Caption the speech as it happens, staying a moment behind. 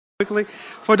Quickly,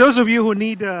 for those of you who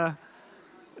need a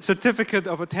certificate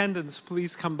of attendance,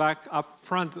 please come back up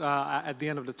front at the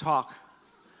end of the talk.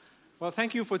 Well,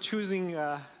 thank you for choosing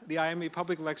the IMA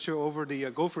public lecture over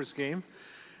the Gophers game.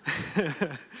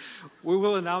 We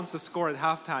will announce the score at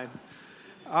halftime.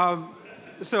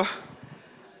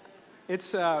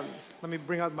 Let me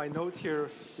bring out my note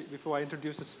here before I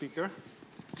introduce the speaker.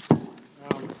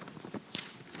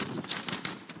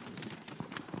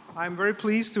 I'm very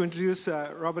pleased to introduce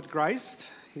Robert Ghrist.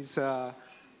 He's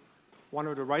one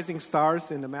of the rising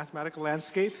stars in the mathematical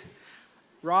landscape.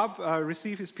 Rob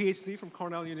received his PhD from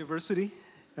Cornell University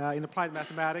in applied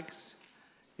mathematics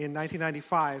in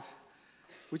 1995,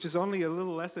 which is only a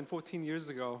little less than 14 years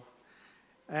ago.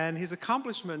 And his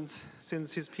accomplishments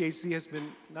since his PhD has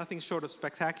been nothing short of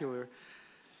spectacular.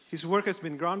 His work has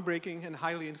been groundbreaking and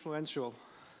highly influential,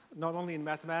 not only in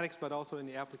mathematics, but also in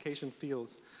the application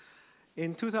fields.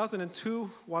 In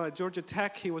 2002, while at Georgia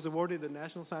Tech, he was awarded the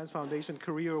National Science Foundation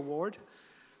Career Award,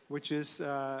 which is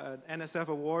an NSF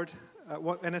award,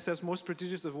 NSF's most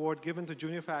prestigious award given to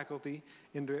junior faculty,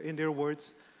 in their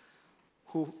words,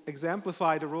 who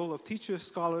exemplify the role of teacher,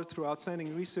 scholar through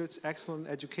outstanding research, excellent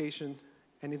education,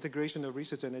 and integration of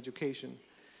research and education.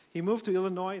 He moved to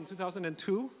Illinois in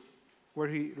 2002, where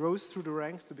he rose through the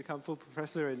ranks to become full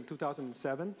professor in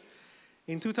 2007.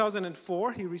 In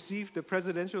 2004, he received the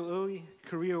Presidential Early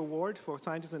Career Award for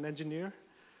Scientist and Engineer,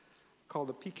 called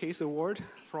the P. Case Award,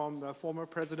 from former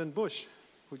President Bush,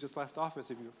 who just left office,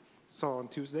 if you saw on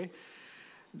Tuesday.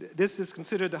 This is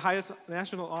considered the highest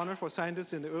national honor for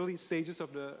scientists in the early stages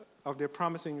of their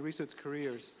promising research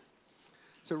careers.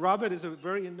 So Robert is a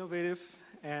very innovative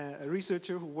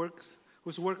researcher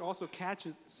whose work also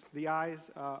catches the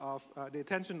eyes the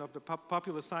attention of the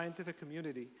popular scientific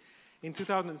community. In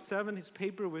 2007, his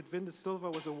paper with Vin De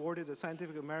Silva was awarded the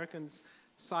Scientific American's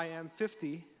SciAm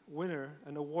 50 winner,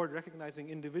 an award recognizing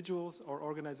individuals or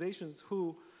organizations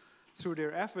who, through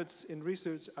their efforts in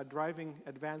research, are driving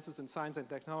advances in science and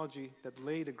technology that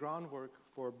lay the groundwork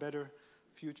for a better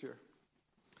future.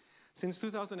 Since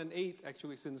 2008,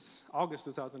 actually since August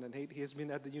 2008, he has been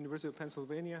at the University of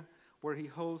Pennsylvania, where he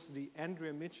holds the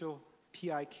Andrea Mitchell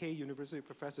PIK University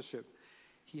Professorship.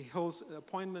 He holds an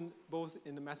appointment both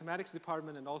in the mathematics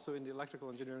department and also in the electrical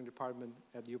engineering department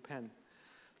at UPenn.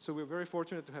 So we're very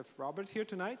fortunate to have Robert here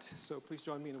tonight, so please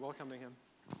join me in welcoming him.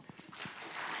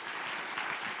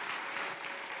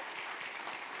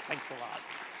 Thanks a lot.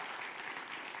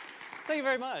 Thank you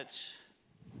very much.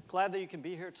 Glad that you can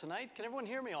be here tonight. Can everyone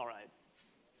hear me all right?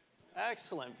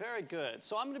 Excellent, very good.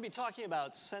 So I'm going to be talking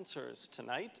about sensors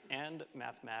tonight and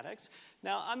mathematics.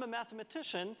 Now, I'm a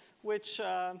mathematician, which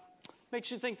makes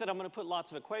you think that I'm going to put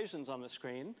lots of equations on the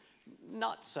screen.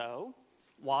 Not so.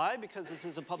 Why? Because this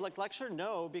is a public lecture?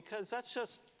 No, because that's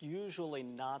just usually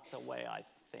not the way I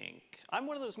think. I'm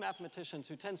one of those mathematicians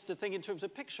who tends to think in terms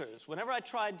of pictures. Whenever I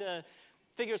tried to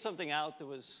figure something out that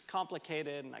was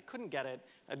complicated and I couldn't get it,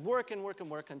 I'd work and work and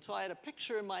work until I had a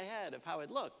picture in my head of how it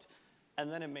looked,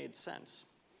 and then it made sense.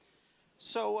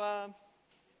 So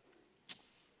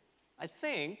I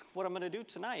think what I'm going to do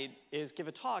tonight is give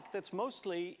a talk that's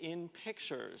mostly in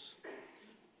pictures.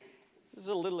 This is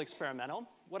a little experimental.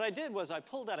 What I did was I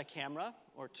pulled out a camera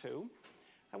or two,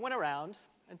 I went around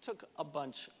and took a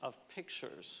bunch of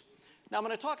pictures. Now I'm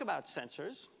going to talk about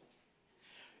sensors.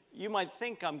 You might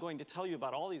think I'm going to tell you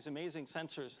about all these amazing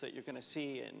sensors that you're going to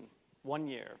see in 1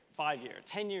 year, 5 years,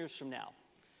 10 years from now.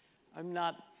 I'm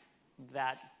not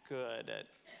that good at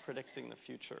predicting the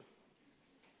future.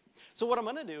 So what I'm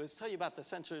going to do is tell you about the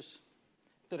sensors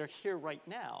that are here right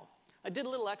now. I did a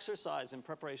little exercise in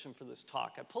preparation for this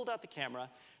talk. I pulled out the camera,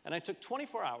 and I took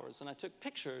 24 hours, and I took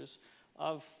pictures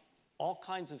of all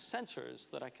kinds of sensors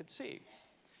that I could see.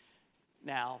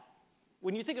 Now,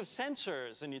 when you think of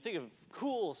sensors, and you think of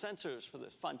cool sensors for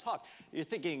this fun talk, you're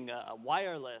thinking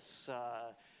wireless,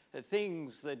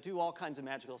 things that do all kinds of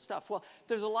magical stuff. Well,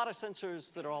 there's a lot of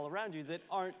sensors that are all around you that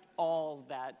aren't all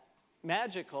that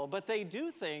magical, but they do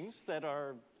things that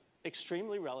are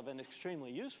extremely relevant,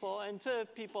 extremely useful, and to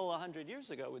people 100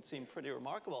 years ago would seem pretty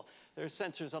remarkable. There are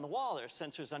sensors on the wall. There are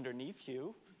sensors underneath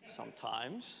you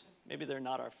sometimes. Maybe they're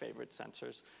not our favorite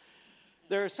sensors.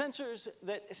 There are sensors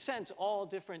that sense all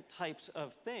different types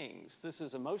of things. This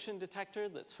is a motion detector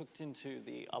that's hooked into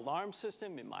the alarm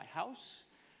system in my house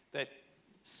that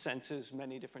senses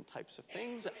many different types of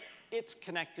things. It's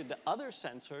connected to other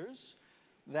sensors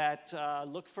that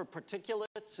look for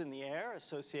particulates in the air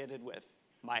associated with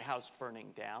my house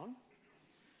burning down.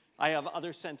 I have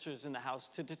other sensors in the house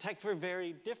to detect for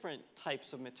very different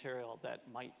types of material that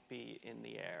might be in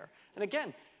the air. And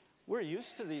again, we're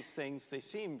used to these things. They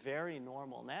seem very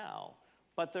normal now.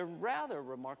 but they're rather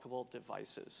remarkable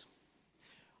devices.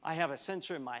 I have a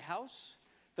sensor in my house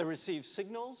that receives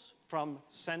signals from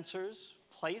sensors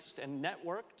placed and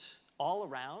networked all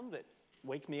around that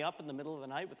wake me up in the middle of the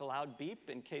night with a loud beep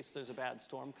in case there's a bad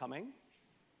storm coming.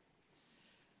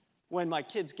 When my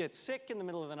kids get sick in the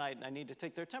middle of the night and I need to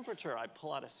take their temperature, I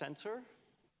pull out a sensor,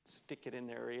 stick it in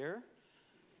their ear.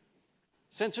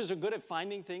 Sensors are good at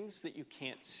finding things that you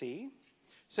can't see.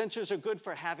 Sensors are good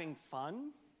for having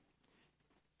fun.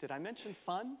 Did I mention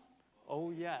fun? Oh,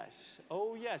 yes.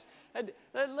 Oh, yes. And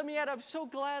let me add, I'm so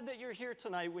glad that you're here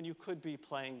tonight when you could be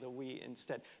playing the Wii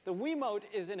instead. The Wiimote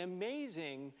is an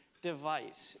amazing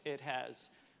device. It has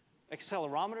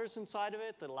accelerometers inside of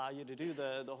it that allow you to do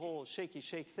the whole shaky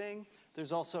shake thing.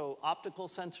 There's also optical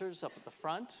sensors up at the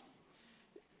front.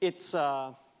 It's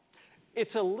a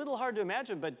little hard to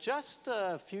imagine, but just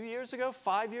a few years ago,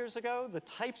 5 years ago, the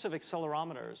types of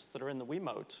accelerometers that are in the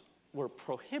Wiimote were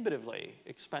prohibitively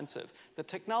expensive. The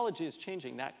technology is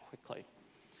changing that quickly.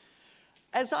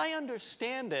 As I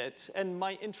understand it, and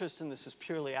my interest in this is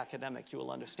purely academic, you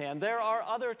will understand, there are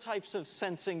other types of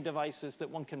sensing devices that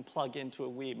one can plug into a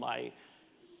Wii.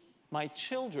 My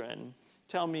children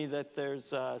tell me that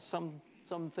there's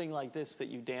something like this that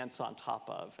you dance on top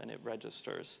of, and it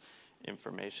registers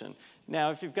information. Now,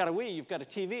 if you've got a Wii, you've got a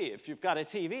TV. If you've got a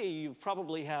TV, you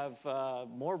probably have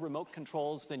more remote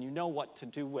controls than you know what to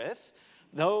do with.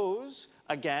 Those,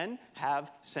 again,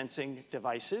 have sensing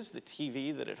devices. The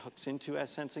TV that it hooks into has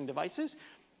sensing devices.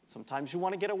 Sometimes you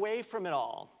want to get away from it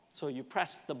all. So you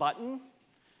press the button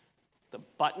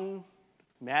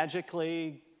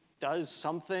magically does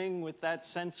something with that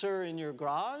sensor in your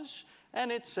garage,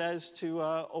 and it says to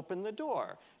open the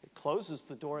door. It closes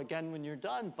the door again when you're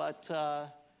done, but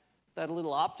that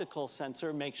little optical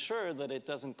sensor makes sure that it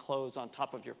doesn't close on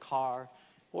top of your car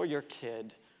or your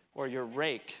kid or your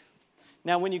rake.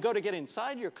 Now, when you go to get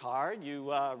inside your car,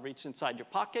 you reach inside your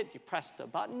pocket, you press the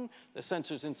button, the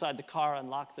sensors inside the car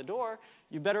unlock the door.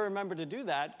 You better remember to do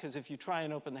that, because if you try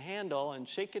and open the handle and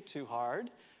shake it too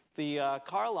hard, the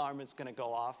car alarm is going to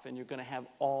go off, and you're going to have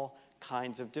all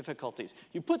kinds of difficulties.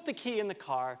 You put the key in the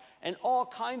car, and all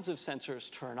kinds of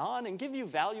sensors turn on and give you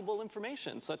valuable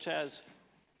information, such as,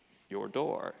 your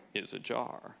door is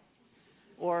ajar,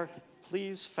 or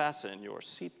please fasten your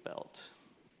seatbelt,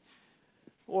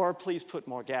 or please put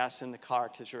more gas in the car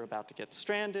because you're about to get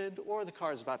stranded, or the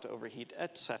car is about to overheat,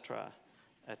 etc.,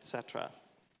 etc.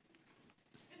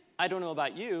 I don't know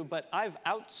about you, but I've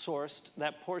outsourced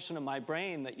that portion of my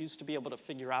brain that used to be able to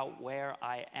figure out where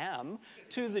I am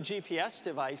to the GPS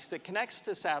device that connects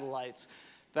to satellites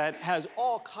that has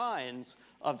all kinds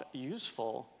of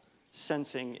useful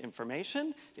sensing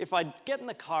information. If I get in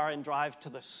the car and drive to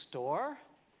the store,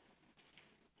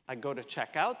 I go to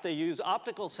checkout. They use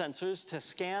optical sensors to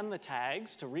scan the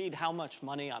tags to read how much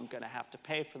money I'm going to have to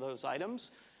pay for those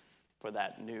items, for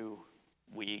that new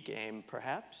Wii game,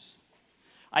 perhaps.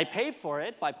 I pay for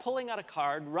it by pulling out a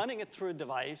card, running it through a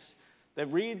device that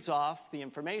reads off the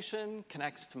information,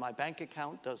 connects to my bank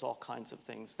account, does all kinds of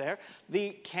things there. The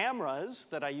cameras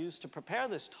that I use to prepare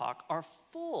this talk are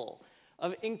full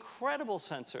of incredible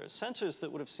sensors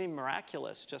that would have seemed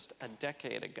miraculous just a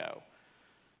decade ago.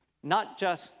 Not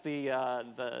just the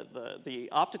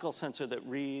optical sensor that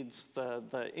reads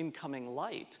the incoming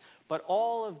light, but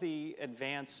all of the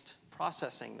advanced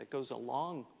processing that goes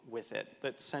along with it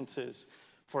that senses,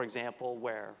 for example,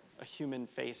 where a human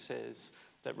face is,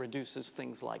 that reduces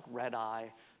things like red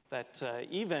eye, that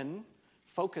even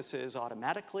focuses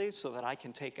automatically so that I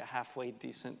can take a halfway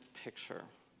decent picture.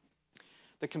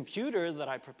 The computer that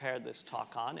I prepared this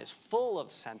talk on is full of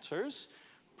sensors.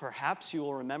 Perhaps you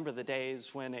will remember the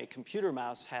days when a computer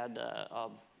mouse had a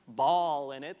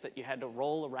ball in it that you had to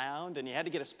roll around and you had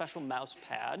to get a special mouse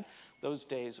pad. Those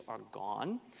days are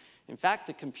gone. In fact,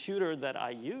 the computer that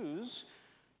I use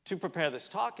to prepare this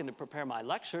talk and to prepare my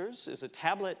lectures is a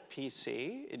tablet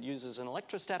PC. It uses an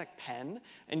electrostatic pen,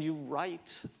 and you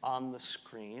write on the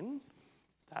screen.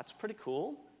 That's pretty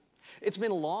cool. It's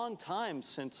been a long time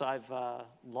since I've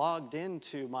logged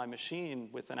into my machine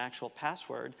with an actual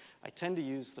password. I tend to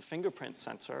use the fingerprint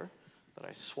sensor that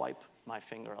I swipe my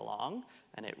finger along,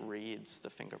 and it reads the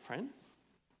fingerprint.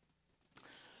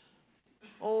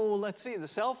 Oh, let's see, the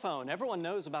cell phone. Everyone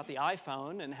knows about the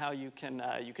iPhone and how you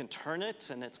can turn it,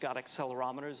 and it's got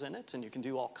accelerometers in it, and you can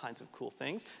do all kinds of cool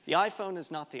things. The iPhone is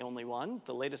not the only one.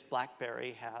 The latest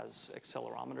BlackBerry has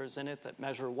accelerometers in it that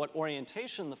measure what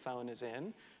orientation the phone is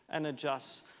in and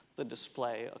adjusts the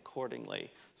display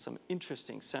accordingly. Some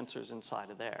interesting sensors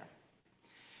inside of there.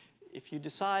 If you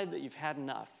decide that you've had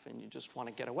enough and you just want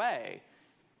to get away,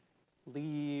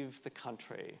 leave the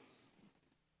country.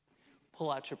 Pull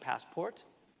out your passport,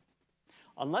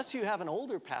 Unless you have an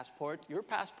older passport, your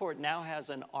passport now has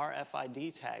an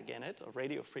RFID tag in it, a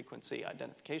radio frequency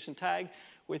identification tag,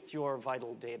 with your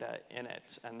vital data in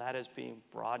it. And that is being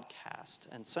broadcast,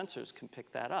 and sensors can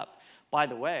pick that up. By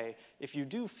the way, if you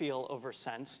do feel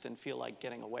oversensed and feel like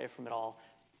getting away from it all,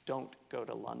 don't go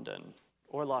to London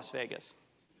or Las Vegas.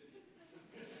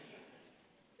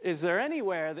 Is there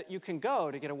anywhere that you can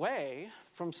go to get away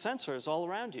from sensors all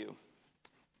around you?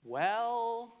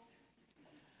 Well,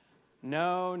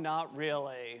 no, not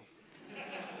really.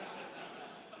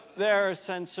 There are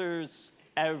sensors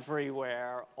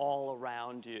everywhere, all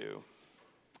around you.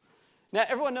 Now,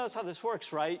 everyone knows how this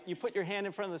works, right? You put your hand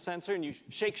in front of the sensor and you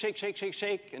shake, shake, shake, shake,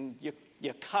 shake, and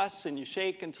you cuss and you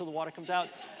shake until the water comes out.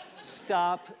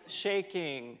 Stop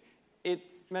shaking. It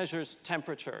measures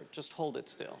temperature. Just hold it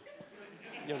still.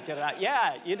 You'll get it out.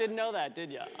 Yeah, you didn't know that,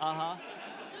 did you? Uh-huh.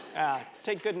 Yeah,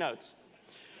 take good notes.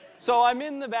 So I'm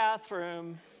in the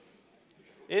bathroom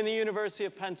in the University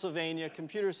of Pennsylvania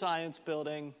computer science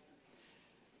building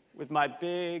with my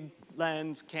big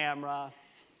lens camera,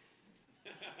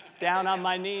 down on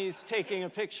my knees taking a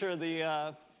picture of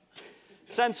the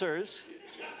sensors,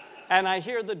 and I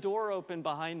hear the door open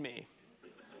behind me.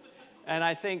 And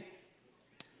I think,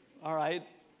 all right,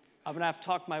 I'm going to have to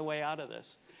talk my way out of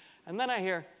this. And then I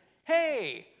hear,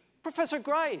 hey, Professor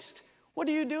Ghrist, what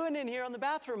are you doing in here in the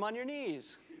bathroom on your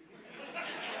knees?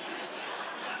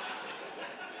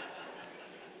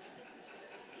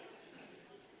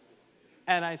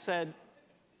 And I said,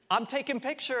 I'm taking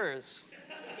pictures.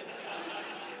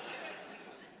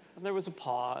 And there was a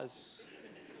pause.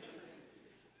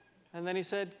 And then he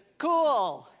said,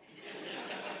 cool.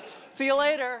 See you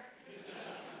later.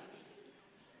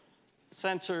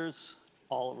 Sensors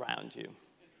all around you.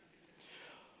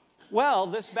 Well,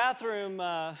 this bathroom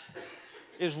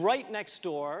is right next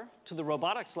door to the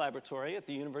robotics laboratory at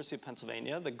the University of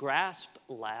Pennsylvania, the GRASP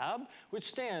lab, which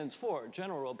stands for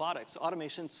General Robotics,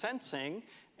 Automation, Sensing,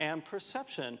 and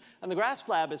Perception. And the GRASP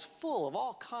lab is full of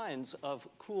all kinds of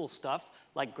cool stuff,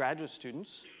 like graduate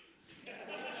students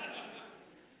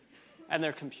and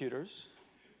their computers.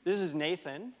 This is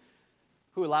Nathan,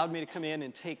 who allowed me to come in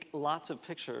and take lots of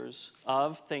pictures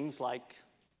of things like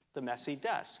the messy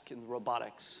desk in the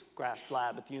robotics GRASP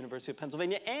lab at the University of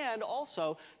Pennsylvania, and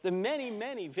also the many,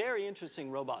 many very interesting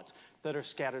robots that are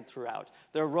scattered throughout.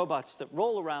 There are robots that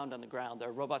roll around on the ground. There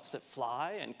are robots that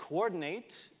fly and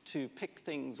coordinate to pick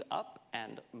things up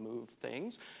and move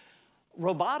things.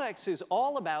 Robotics is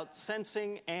all about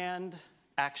sensing and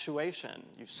actuation.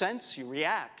 You sense, you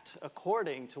react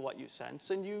according to what you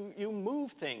sense, and you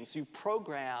move things. You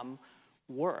program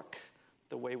work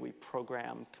the way we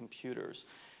program computers.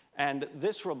 And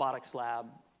this robotics lab,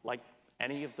 like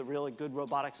any of the really good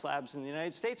robotics labs in the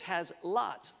United States, has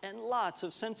lots and lots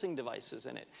of sensing devices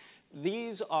in it.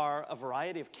 These are a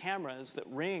variety of cameras that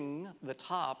ring the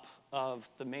top of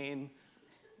the main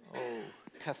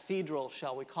cathedral,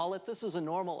 shall we call it. This is a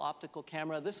normal optical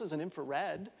camera. This is an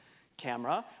infrared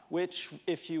camera, which,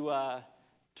 if you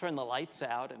turn the lights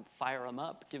out and fire them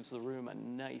up, gives the room a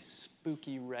nice,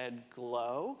 spooky red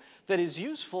glow that is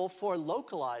useful for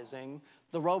localizing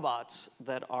the robots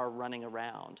that are running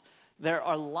around. There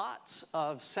are lots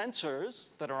of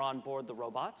sensors that are on board the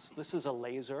robots. This is a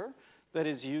laser that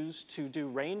is used to do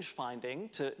range finding,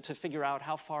 to figure out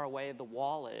how far away the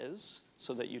wall is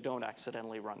so that you don't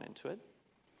accidentally run into it.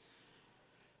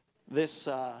 This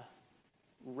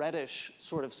reddish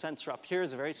sort of sensor up here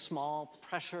is a very small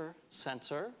pressure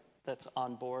sensor that's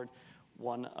on board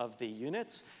one of the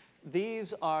units.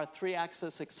 These are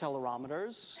 3-axis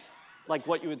accelerometers, like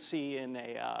what you would see in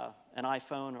an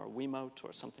iPhone or a Wiimote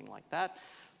or something like that.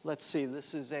 Let's see,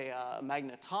 this is a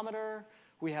magnetometer.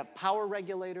 We have power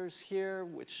regulators here,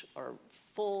 which are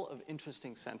full of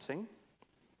interesting sensing.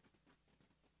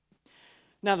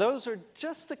 Now, those are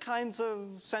just the kinds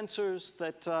of sensors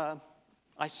that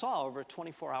I saw over a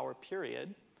 24-hour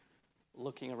period,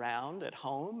 looking around at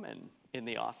home and in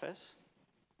the office.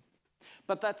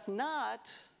 But that's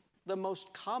not the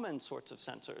most common sorts of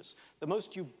sensors. The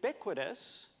most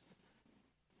ubiquitous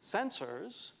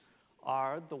sensors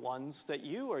are the ones that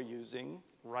you are using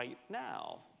right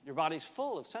now. Your body's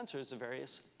full of sensors of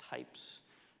various types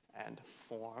and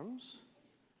forms.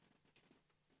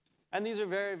 And these are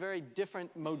very, very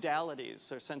different modalities.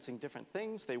 They're sensing different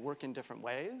things. They work in different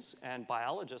ways. And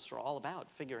biologists are all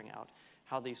about figuring out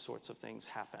how these sorts of things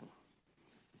happen.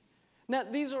 Now,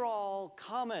 these are all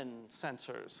common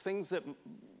sensors, things that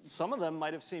some of them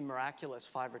might have seemed miraculous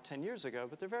 5 or 10 years ago,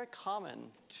 but they're very common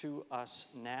to us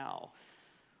now.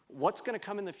 What's going to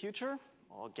come in the future?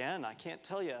 Well, again, I can't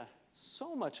tell you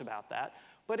so much about that.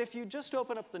 But if you just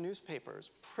open up the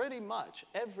newspapers, pretty much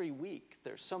every week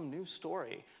there's some new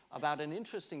story about an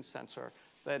interesting sensor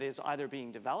that is either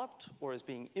being developed or is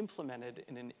being implemented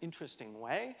in an interesting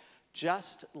way.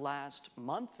 Just last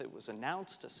month, it was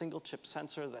announced a single-chip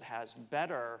sensor that has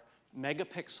better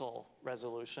megapixel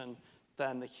resolution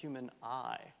than the human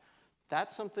eye.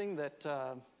 That's something that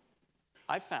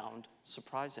I found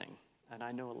surprising, and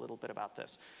I know a little bit about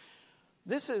this.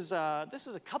 This is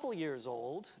a couple years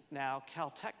old now.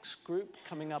 Caltech's group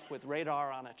coming up with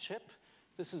radar on a chip.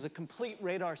 This is a complete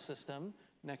radar system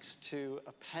next to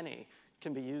a penny.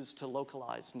 Can be used to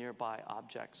localize nearby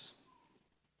objects.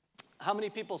 How many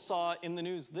people saw in the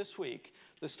news this week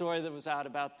the story that was out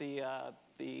about the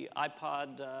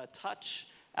iPod Touch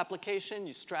application?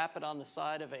 You strap it on the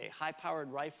side of a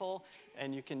high-powered rifle,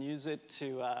 and you can use it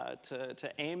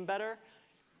to aim better.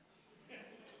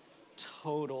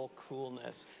 Total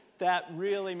coolness. That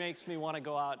really makes me want to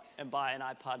go out and buy an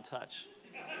iPod Touch.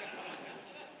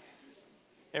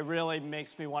 It really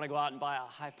makes me want to go out and buy a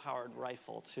high-powered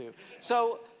rifle, too.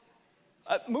 So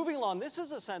moving along, this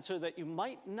is a sensor that you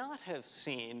might not have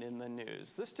seen in the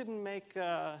news. This didn't make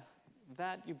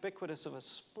that ubiquitous of a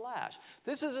splash.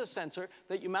 This is a sensor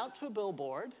that you mount to a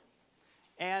billboard,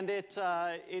 and it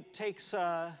takes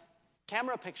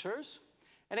camera pictures,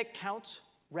 and it counts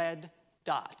red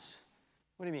dots.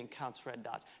 What do you mean, counts red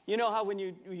dots? You know how when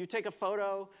you take a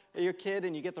photo of your kid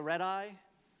and you get the red eye?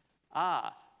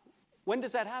 When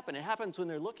does that happen? It happens when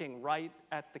they're looking right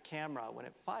at the camera when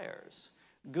it fires.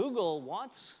 Google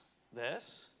wants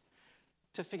this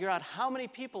to figure out how many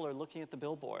people are looking at the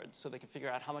billboard so they can figure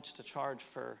out how much to charge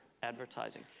for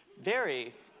advertising.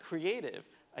 Very creative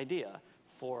idea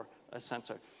for a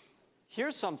sensor.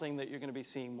 Here's something that you're going to be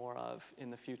seeing more of in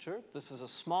the future. This is a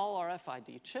small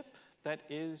RFID chip that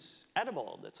is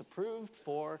edible, that's approved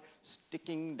for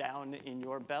sticking down in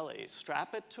your belly.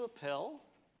 Strap it to a pill.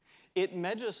 It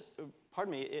measures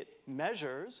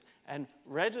and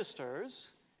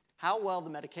registers how well the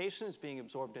medication is being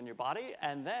absorbed in your body,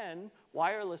 and then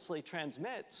wirelessly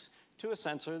transmits to a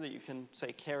sensor that you can,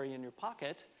 say, carry in your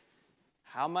pocket.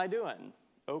 How am I doing?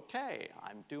 Okay,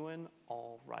 I'm doing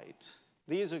all right.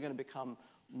 These are going to become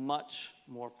much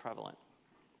more prevalent.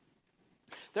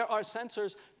 There are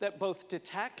sensors that both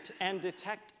detect and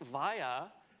detect via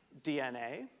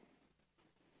DNA.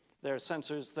 There are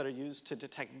sensors that are used to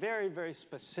detect very, very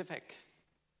specific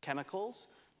chemicals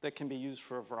that can be used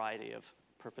for a variety of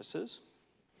purposes.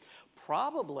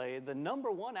 Probably the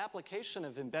 #1 application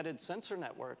of embedded sensor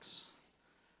networks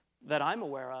that I'm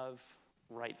aware of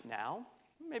right now,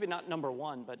 maybe not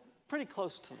 #1, but pretty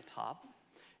close to the top,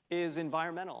 is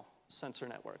environmental sensor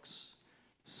networks.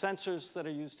 Sensors that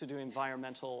are used to do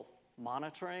environmental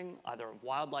monitoring, either of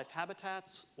wildlife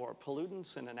habitats or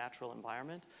pollutants in a natural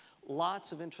environment.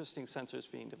 Lots of interesting sensors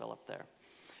being developed there.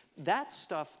 That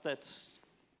stuff that's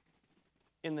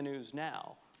in the news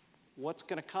now, what's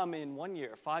going to come in 1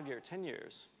 year, 5 years, 10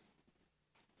 years?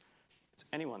 It's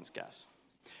anyone's guess.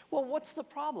 Well, what's the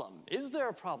problem? Is there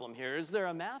a problem here? Is there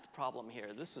a math problem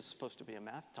here? This is supposed to be a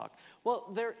math talk. Well,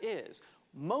 there is.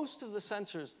 Most of the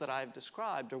sensors that I've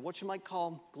described are what you might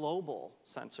call global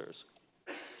sensors.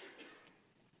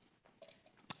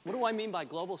 What do I mean by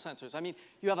global sensors? I mean,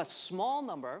 you have a small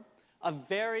number of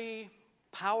very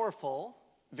powerful,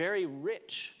 very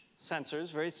rich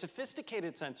sensors, very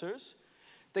sophisticated sensors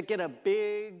that get a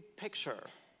big picture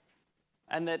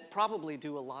and that probably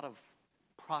do a lot of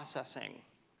processing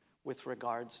with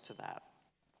regards to that.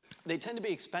 They tend to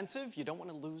be expensive. You don't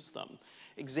want to lose them.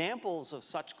 Examples of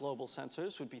such global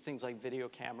sensors would be things like video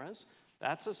cameras.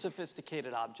 That's a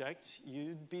sophisticated object.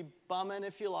 You'd be bumming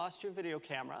if you lost your video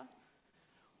camera.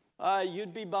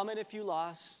 You'd be bumming if you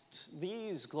lost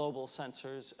these global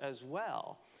sensors as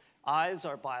well. Eyes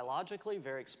are biologically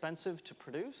very expensive to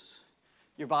produce.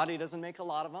 Your body doesn't make a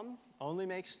lot of them, only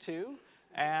makes 2.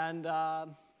 And,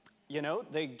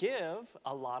 they give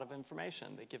a lot of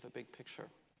information. They give a big picture.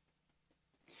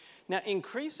 Now,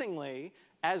 increasingly,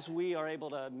 as we are able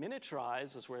to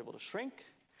miniaturize, as we're able to shrink,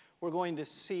 we're going to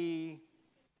see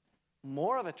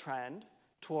more of a trend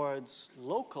towards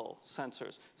local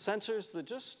sensors. Sensors that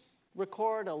just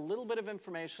record a little bit of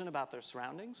information about their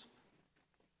surroundings,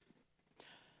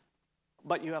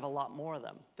 but you have a lot more of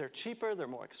them. They're cheaper, they're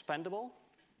more expendable,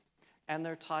 and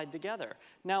they're tied together.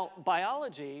 Now,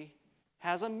 biology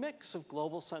has a mix of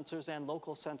global sensors and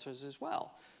local sensors as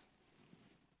well.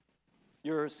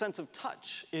 Your sense of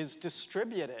touch is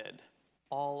distributed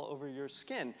all over your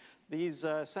skin. These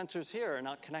sensors here are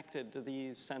not connected to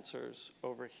these sensors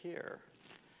over here.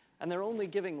 And they're only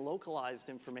giving localized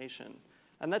information.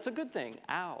 And that's a good thing.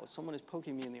 Ow, someone is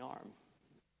poking me in the arm.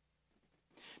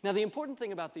 Now, the important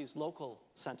thing about these local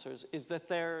sensors is that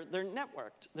they're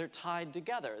networked. They're tied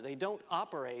together. They don't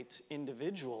operate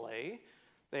individually.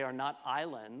 They are not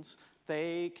islands.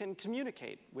 They can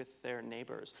communicate with their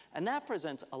neighbors. And that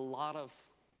presents a lot of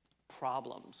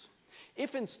problems.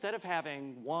 If instead of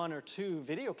having 1 or 2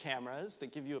 video cameras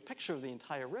that give you a picture of the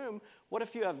entire room, what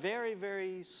if you have very,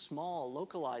 very small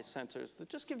localized sensors that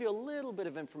just give you a little bit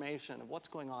of information of what's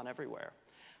going on everywhere?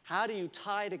 How do you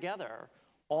tie together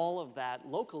all of that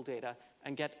local data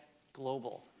and get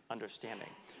global understanding?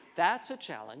 That's a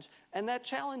challenge, and that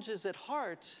challenge is at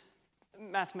heart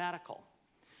mathematical.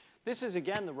 This is,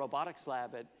 again, the robotics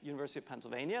lab at University of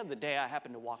Pennsylvania. The day I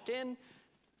happened to walk in,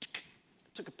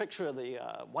 took a picture of the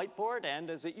whiteboard, and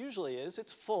as it usually is,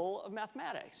 it's full of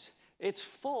mathematics. It's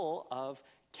full of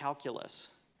calculus.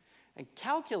 And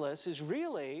calculus is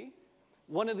really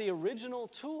one of the original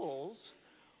tools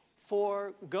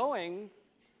for going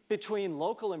between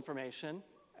local information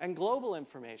and global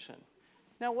information.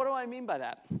 Now, what do I mean by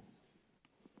that?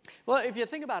 Well, if you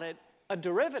think about it, a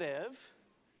derivative,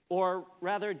 or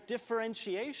rather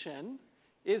differentiation,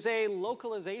 is a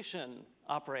localization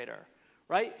operator,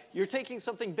 right? You're taking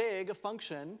something big, a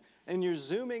function, and you're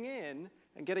zooming in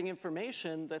and getting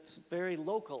information that's very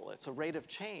local. It's a rate of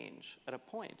change at a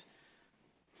point.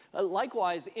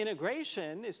 Likewise,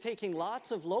 integration is taking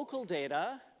lots of local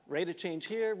data, rate of change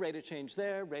here, rate of change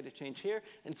there, rate of change here,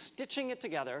 and stitching it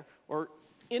together or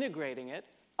integrating it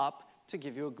up to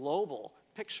give you a global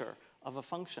picture of a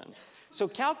function. So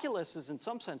calculus is, in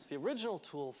some sense, the original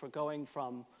tool for going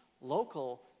from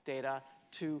local data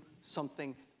to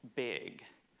something big.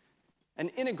 And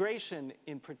integration,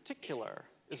 in particular,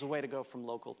 is a way to go from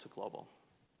local to global.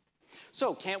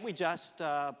 So can't we just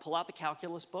pull out the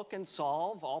calculus book and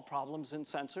solve all problems in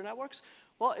sensor networks?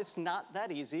 Well, it's not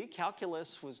that easy.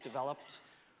 Calculus was developed,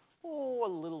 a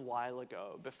little while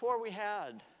ago, before we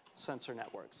had sensor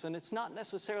networks. And it's not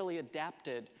necessarily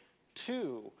adapted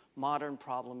to modern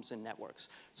problems in networks.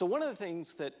 So one of the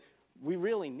things that we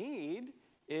really need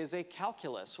is a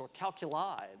calculus or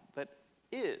calculi that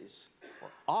is or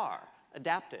are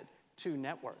adapted to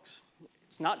networks.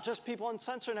 It's not just people in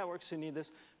sensor networks who need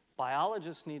this.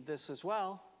 Biologists need this as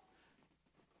well.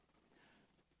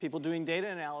 People doing data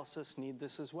analysis need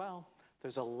this as well.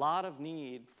 There's a lot of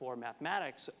need for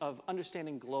mathematics of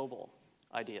understanding global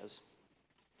ideas.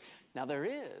 Now, there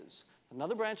is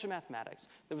another branch of mathematics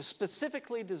that was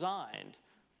specifically designed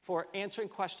for answering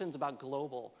questions about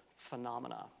global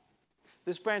phenomena.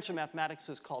 This branch of mathematics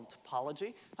is called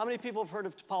topology. How many people have heard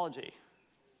of topology?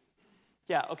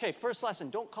 Yeah, okay, first lesson,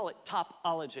 don't call it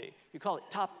topology. You call it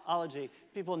topology,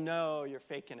 people know you're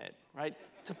faking it, right?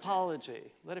 Topology,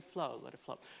 let it flow, let it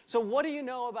flow. So what do you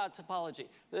know about topology?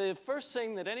 The first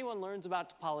thing that anyone learns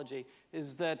about topology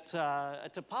is that a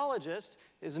topologist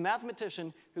is a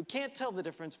mathematician who can't tell the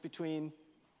difference between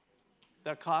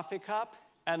the coffee cup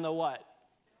and the what?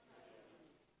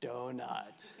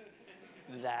 Donut.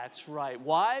 That's right.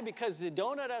 Why? Because the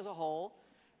donut has a hole,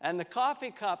 and the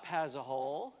coffee cup has a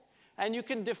hole, and you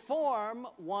can deform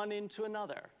one into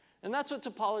another. And that's what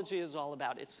topology is all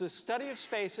about. It's the study of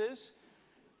spaces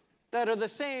that are the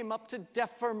same up to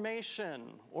deformation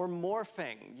or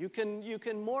morphing. You can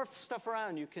morph stuff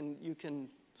around. You can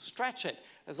stretch it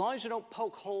as long as you don't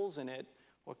poke holes in it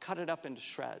or cut it up into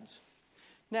shreds.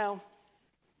 Now,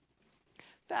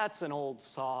 that's an old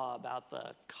saw about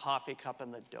the coffee cup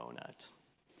and the donut.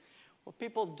 What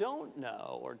people don't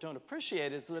know or don't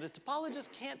appreciate is that a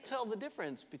topologist can't tell the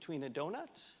difference between a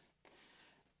donut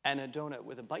and a donut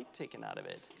with a bite taken out of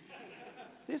it.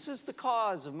 This is the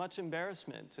cause of much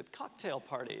embarrassment at cocktail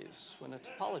parties when a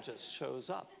topologist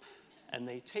shows up and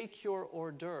they take your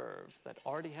hors d'oeuvre that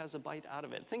already has a bite out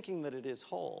of it, thinking that it is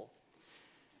whole.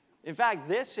 In fact,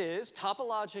 this is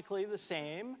topologically the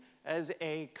same as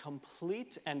a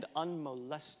complete and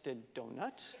unmolested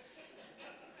donut.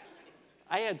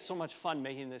 I had so much fun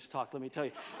making this talk, let me tell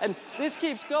you. And this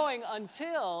keeps going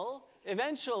until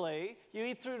eventually you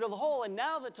eat through to the hole, and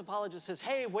now the topologist says,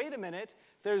 hey, wait a minute,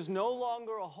 there's no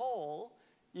longer a hole.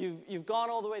 You've gone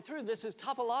all the way through. This is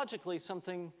topologically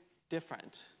something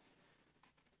different.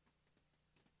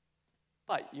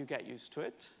 But you get used to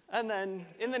it. And then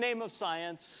in the name of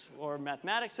science, or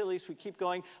mathematics at least, we keep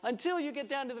going until you get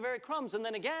down to the very crumbs. And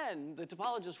then again, the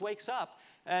topologist wakes up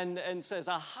and says,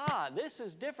 aha, this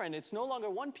is different. It's no longer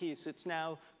one piece. It's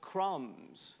now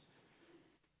crumbs.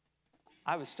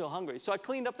 I was still hungry. So I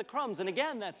cleaned up the crumbs. And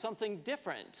again, that's something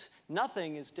different.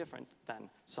 Nothing is different than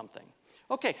something.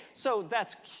 OK, so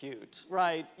that's cute,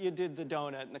 right? You did the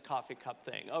donut and the coffee cup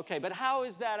thing. OK, but how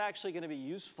is that actually going to be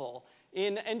useful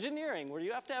in engineering, where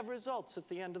you have to have results at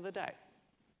the end of the day?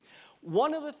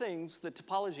 One of the things that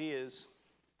topology is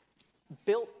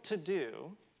built to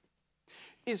do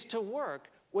is to work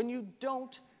when you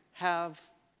don't have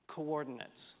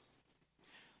coordinates,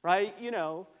 right? You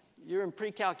know, you're in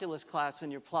pre-calculus class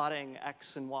and you're plotting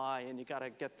x and y and you got to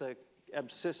get the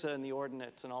abscissa and the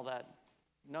ordinates and all that.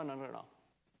 No.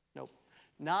 Nope.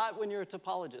 Not when you're a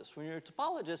topologist. When you're a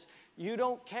topologist, you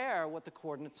don't care what the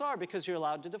coordinates are because you're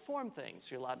allowed to deform things.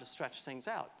 You're allowed to stretch things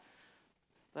out.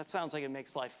 That sounds like it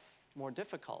makes life more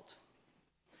difficult.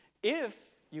 If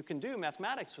you can do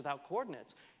mathematics without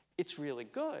coordinates, it's really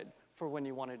good for when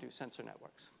you want to do sensor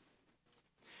networks.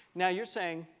 Now you're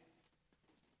saying,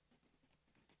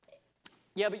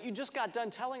 yeah, but you just got done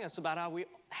telling us about how we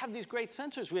have these great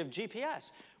sensors. We have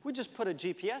GPS. We just put a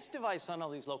GPS device on all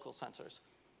these local sensors.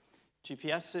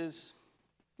 GPS is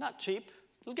not cheap.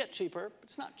 It'll get cheaper, but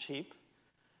it's not cheap.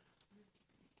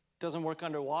 Doesn't work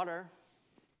underwater.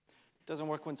 Doesn't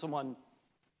work when someone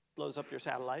blows up your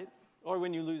satellite or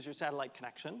when you lose your satellite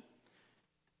connection.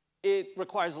 It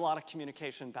requires a lot of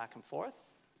communication back and forth.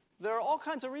 There are all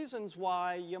kinds of reasons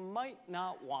why you might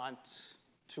not want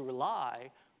to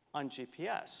rely on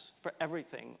GPS for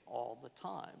everything all the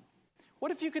time.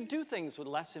 What if you could do things with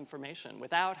less information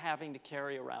without having to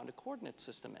carry around a coordinate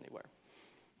system anywhere?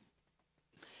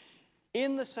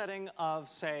 In the setting of,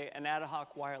 say, an ad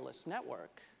hoc wireless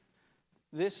network,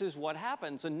 this is what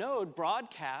happens. A node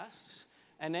broadcasts,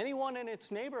 and anyone in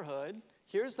its neighborhood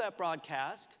hears that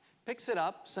broadcast, picks it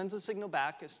up, sends a signal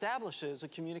back, establishes a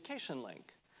communication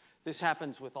link. This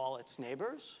happens with all its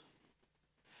neighbors.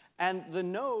 And the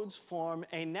nodes form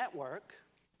a network.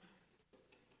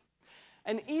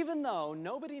 And even though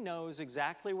nobody knows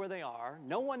exactly where they are,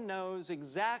 no one knows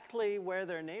exactly where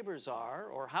their neighbors are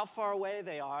or how far away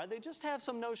they are, they just have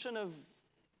some notion of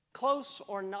close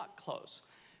or not close.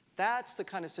 That's the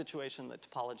kind of situation that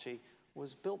topology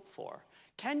was built for.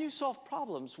 Can you solve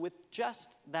problems with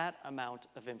just that amount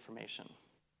of information?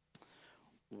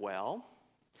 Well,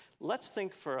 let's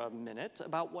think for a minute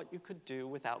about what you could do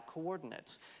without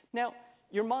coordinates. Now,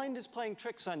 your mind is playing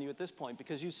tricks on you at this point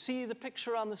because you see the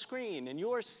picture on the screen and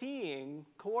you're seeing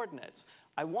coordinates.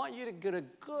 I want you to get a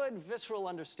good visceral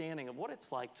understanding of what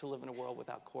it's like to live in a world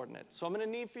without coordinates. So I'm going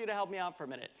to need for you to help me out for a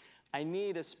minute. I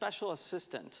need a special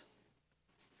assistant.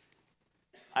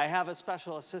 I have a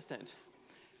special assistant.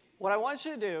 What I want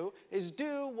you to do is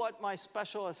do what my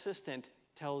special assistant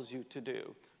tells you to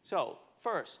do. So,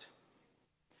 first,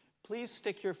 please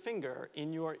stick your finger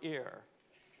in your ear.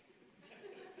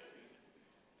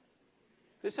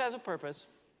 This has a purpose.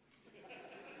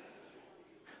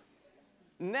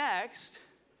 Next,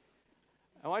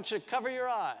 I want you to cover your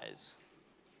eyes.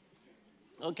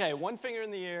 Okay, one finger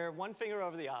in the ear, one finger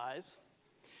over the eyes.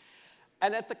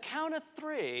 And at the count of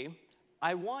 3,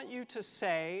 I want you to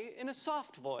say, in a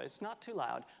soft voice, not too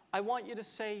loud, I want you to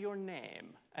say your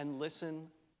name and listen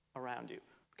around you.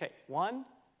 Okay, 1,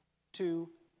 2,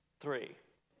 3.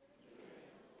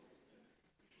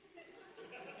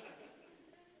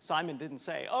 Simon didn't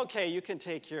say. Okay, you can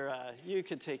take your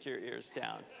ears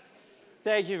down.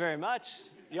 Thank you very much.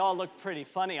 You all look pretty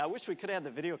funny. I wish we could have the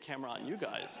video camera on you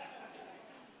guys.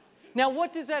 Now,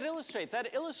 what does that illustrate?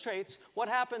 That illustrates what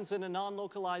happens in a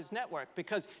non-localized network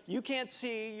because you can't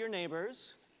see your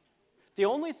neighbors. The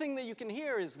only thing that you can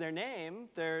hear is their name,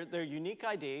 their unique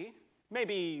ID.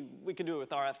 Maybe we could do it with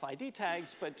RFID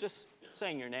tags, but just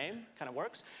saying your name kind of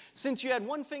works. Since you had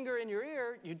one finger in your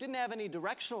ear, you didn't have any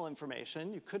directional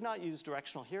information. You could not use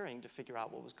directional hearing to figure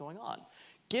out what was going on.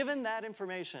 Given that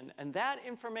information, and that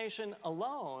information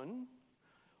alone,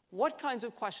 what kinds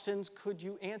of questions could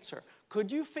you answer? Could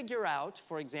you figure out,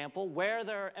 for example, where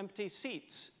there are empty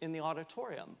seats in the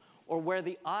auditorium, or where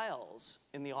the aisles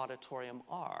in the auditorium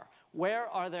are? Where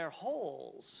are there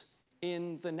holes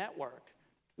in the network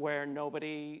where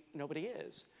nobody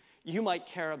is? You might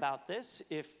care about this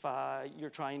if you're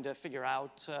trying to figure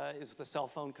out, is the cell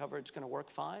phone coverage going to work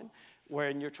fine?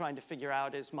 When you're trying to figure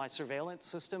out, is my surveillance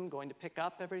system going to pick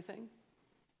up everything?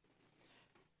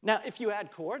 Now, if you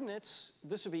add coordinates,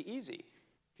 this would be easy.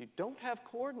 If you don't have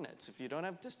coordinates, if you don't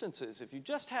have distances, if you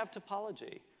just have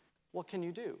topology, what can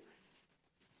you do?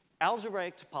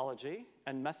 Algebraic topology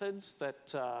and methods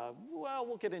that, well,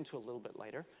 we'll get into a little bit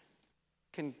later,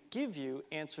 can give you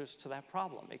answers to that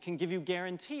problem. It can give you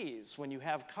guarantees when you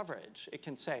have coverage. It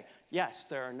can say, yes,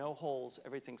 there are no holes,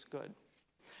 everything's good.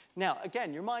 Now,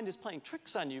 again, your mind is playing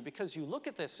tricks on you because you look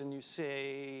at this and you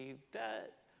say,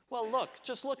 well, look,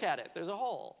 just look at it. There's a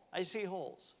hole. I see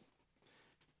holes.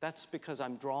 That's because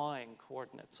I'm drawing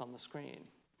coordinates on the screen.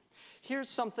 Here's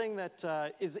something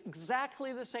that is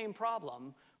exactly the same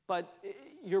problem, but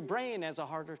your brain has a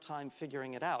harder time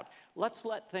figuring it out. Let's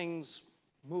let things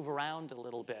move around a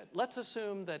little bit. Let's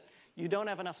assume that you don't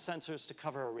have enough sensors to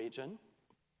cover a region.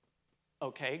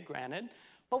 Okay, granted.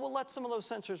 But we'll let some of those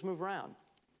sensors move around.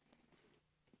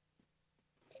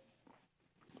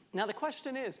 Now the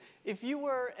question is, if you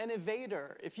were an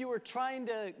evader, if you were trying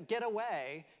to get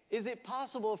away, is it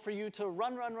possible for you to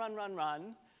run,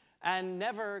 and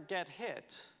never get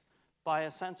hit by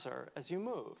a sensor as you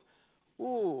move?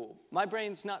 Ooh, my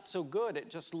brain's not so good at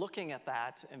just looking at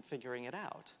that and figuring it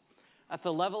out. At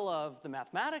the level of the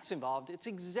mathematics involved, it's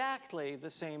exactly the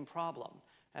same problem.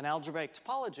 And algebraic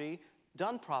topology,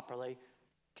 done properly,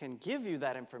 can give you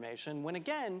that information when,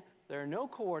 again, there are no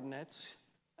coordinates.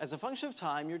 As a function of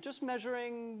time, you're just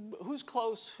measuring who's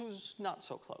close, who's not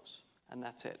so close, and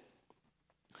that's it.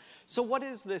 So what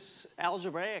is this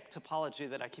algebraic topology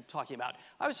that I keep talking about?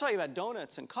 I was talking about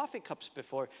donuts and coffee cups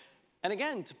before. And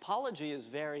again, topology is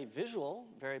very visual,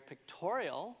 very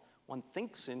pictorial. One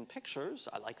thinks in pictures.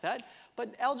 I like that.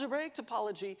 But algebraic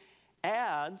topology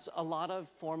adds a lot of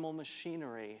formal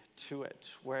machinery to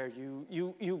it, where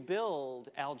you build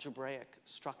algebraic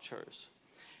structures.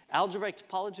 Algebraic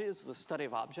topology is the study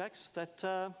of objects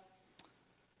that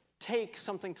take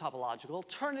something topological,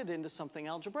 turn it into something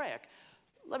algebraic.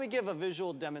 Let me give a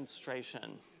visual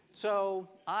demonstration. So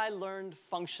I learned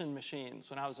function machines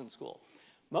when I was in school.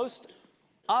 Most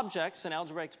objects in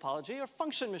algebraic topology are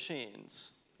function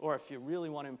machines. Or if you really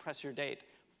want to impress your date,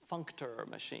 functor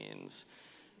machines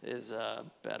is a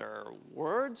better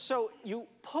word. So you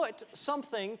put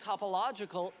something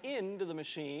topological into the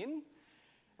machine,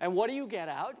 and what do you get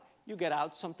out? You get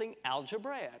out something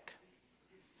algebraic.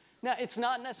 Now, it's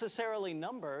not necessarily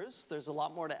numbers. There's a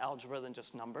lot more to algebra than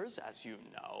just numbers, as you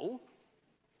know.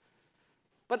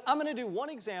 But I'm going to do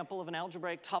one example of an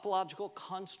algebraic topological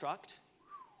construct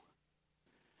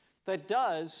that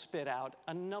does spit out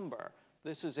a number.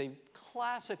 This is a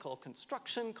classical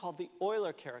construction called the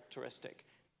Euler characteristic.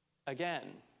 Again,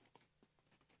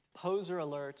 poser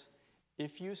alert,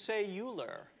 if you say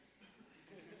Euler,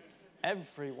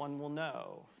 everyone will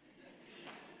know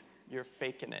you're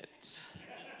faking it.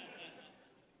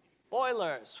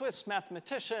 Euler, Swiss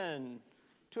mathematician,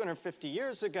 250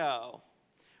 years ago.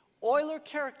 Euler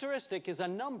characteristic is a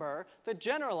number that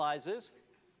generalizes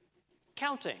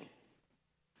counting.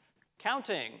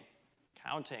 Counting.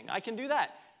 I can do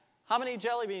that. How many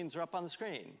jelly beans are up on the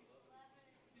screen?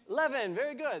 11,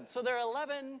 very good. So there are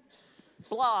 11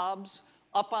 blobs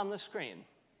up on the screen.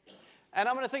 And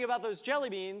I'm going to think about those jelly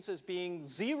beans as being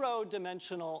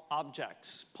zero-dimensional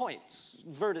objects, points,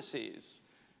 vertices,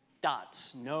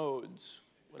 dots, nodes,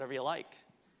 whatever you like,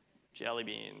 jelly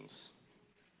beans.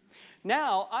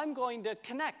 Now I'm going to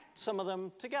connect some of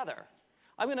them together.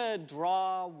 I'm going to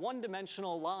draw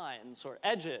one-dimensional lines or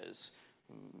edges.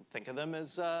 Think of them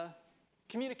as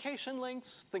communication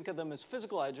links. Think of them as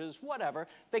physical edges, whatever.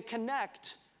 They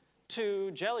connect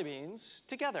two jelly beans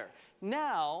together.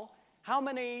 Now, how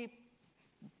many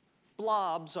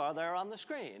blobs are there on the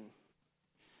screen?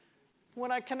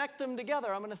 When I connect them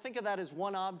together, I'm going to think of that as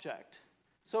one object.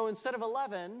 So instead of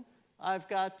 11, I've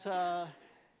got,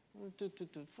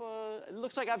 it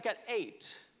looks like I've got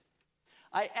 8.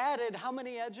 I added how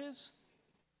many edges?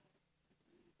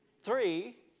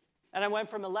 3, and I went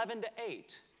from 11 to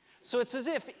 8. So it's as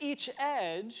if each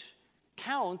edge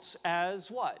counts as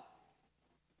what?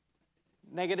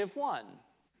 -1.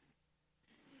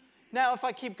 Now, if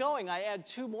I keep going, I add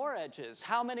 2 more edges.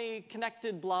 How many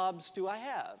connected blobs do I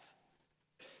have?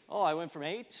 Oh, I went from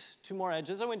 8, 2 more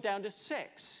edges. I went down to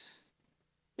 6.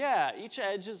 Yeah, each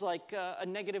edge is like a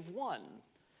 -1.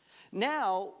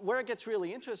 Now, where it gets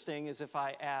really interesting is if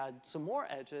I add some more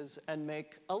edges and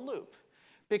make a loop.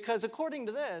 Because according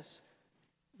to this,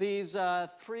 these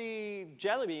 3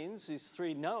 jelly beans, these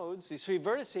 3 nodes, these 3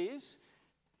 vertices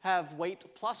have weight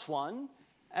 +1.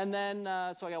 And then,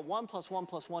 so I got 1 + 1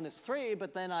 + 1 is 3,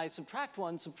 but then I subtract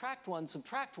 1, subtract 1,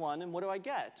 subtract 1, and what do I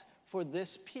get for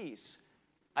this piece?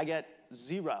 I get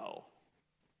 0.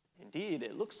 Indeed,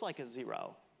 it looks like a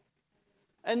 0.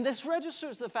 And this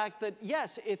registers the fact that,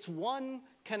 yes, it's one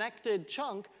connected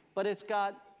chunk, but it's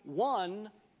got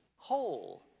one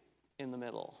hole in the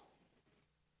middle.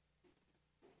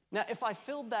 Now, if I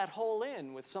filled that hole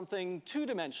in with something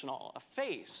two-dimensional, a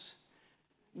face,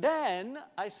 then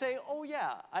I say, oh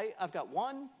yeah, I've got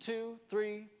 1, 2,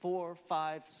 3, 4,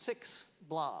 5, 6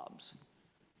 blobs.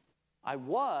 I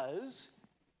was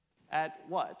at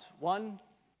what? 1,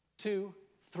 2,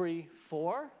 3,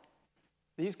 4.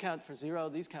 These count for 0,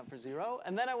 these count for 0.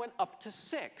 And then I went up to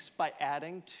 6 by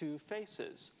adding 2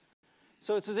 faces.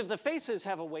 So it's as if the faces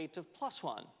have a weight of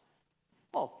 +1.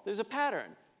 Oh, there's a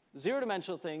pattern.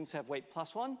 Zero-dimensional things have weight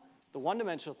 +1. The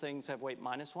one-dimensional things have weight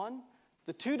 -1.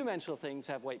 The two-dimensional things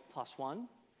have weight +1.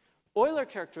 Euler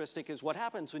characteristic is what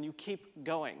happens when you keep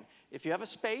going. If you have a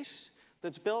space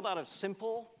that's built out of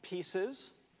simple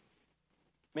pieces,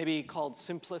 maybe called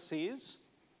simplices,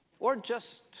 or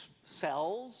just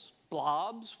cells,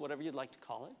 blobs, whatever you'd like to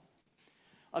call it,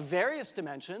 of various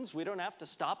dimensions, we don't have to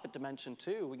stop at dimension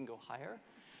 2, we can go higher,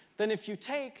 then if you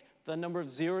take the number of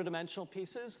zero-dimensional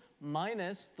pieces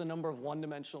minus the number of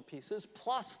one-dimensional pieces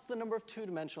plus the number of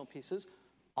two-dimensional pieces,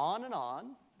 on and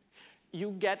on,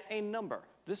 you get a number.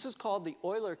 This is called the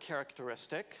Euler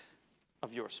characteristic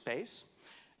of your space.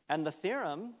 And the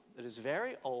theorem that is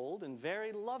very old and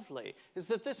very lovely is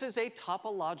that this is a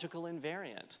topological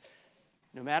invariant.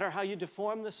 No matter how you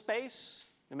deform the space,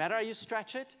 no matter how you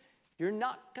stretch it, you're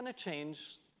not going to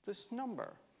change this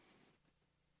number.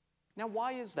 Now,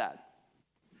 why is that?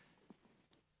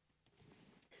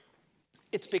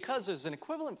 It's because there's an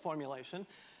equivalent formulation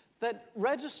that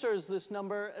registers this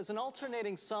number as an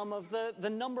alternating sum of the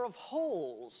number of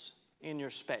holes in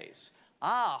your space.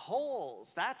 Ah,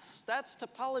 holes, that's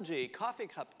topology, coffee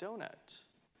cup, donut.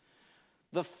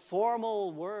 The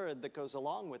formal word that goes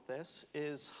along with this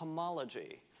is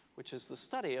homology, which is the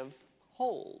study of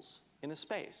holes in a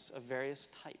space of various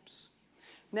types.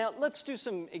 Now, let's do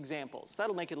some examples.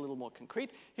 That'll make it a little more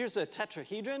concrete. Here's a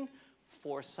tetrahedron,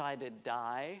 four-sided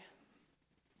die.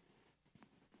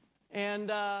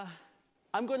 And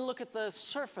I'm going to look at the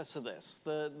surface of this,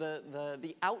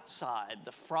 the outside,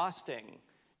 the frosting,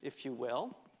 if you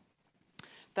will.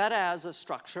 That has a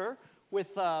structure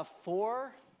with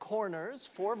 4 corners,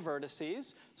 4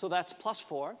 vertices, so that's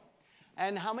 +4.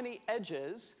 And how many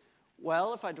edges?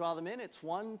 Well, if I draw them in, it's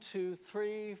 1, 2,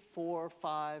 3, 4,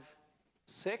 5,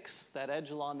 6. That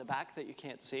edge along the back that you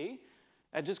can't see.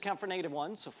 Edges count for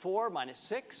 -1, so 4 minus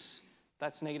 6,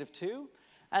 that's -2.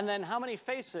 And then how many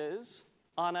faces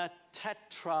on a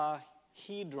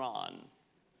tetrahedron?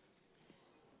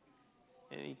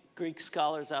 Any Greek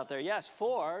scholars out there? Yes,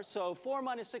 4. So 4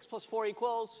 minus 6 plus 4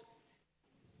 equals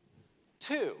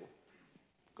 2.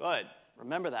 Good.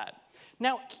 Remember that.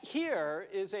 Now, here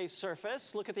is a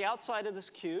surface. Look at the outside of this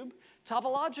cube.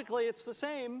 Topologically, it's the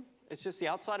same. It's just the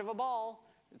outside of a ball.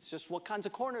 It's just what kinds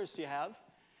of corners do you have.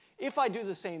 If I do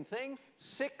the same thing,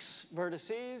 6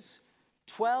 vertices,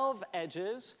 12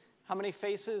 edges. How many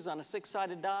faces on a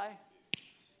 6-sided die?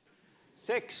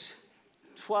 6.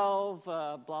 12,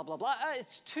 blah, blah, blah.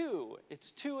 It's 2.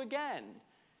 It's 2 again.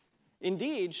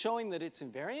 Indeed, showing that it's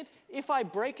invariant. If I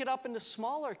break it up into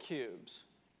smaller cubes,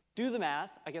 do the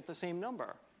math, I get the same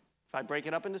number. If I break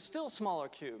it up into still smaller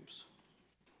cubes,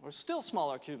 or still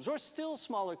smaller cubes, or still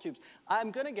smaller cubes,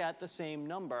 I'm going to get the same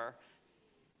number.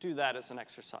 Do that as an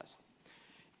exercise.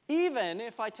 Even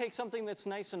if I take something that's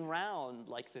nice and round,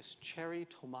 like this cherry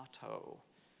tomato,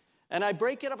 and I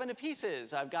break it up into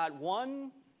pieces, I've got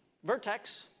one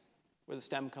vertex where the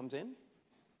stem comes in.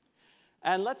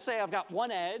 And let's say I've got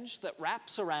one edge that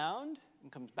wraps around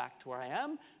and comes back to where I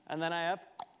am. And then I have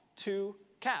 2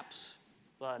 caps,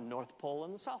 the North Pole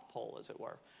and the South Pole, as it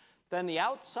were. Then the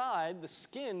outside, the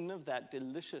skin of that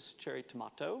delicious cherry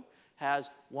tomato, has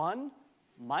 1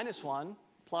 minus 1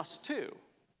 plus 2.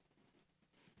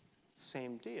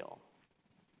 Same deal.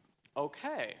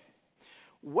 Okay.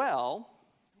 Well,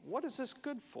 what is this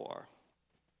good for?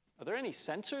 Are there any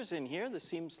sensors in here? This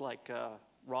seems like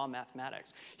raw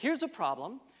mathematics. Here's a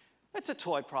problem. It's a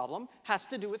toy problem. Has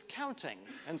to do with counting.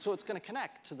 And so it's going to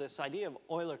connect to this idea of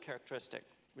Euler characteristic,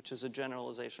 which is a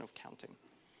generalization of counting.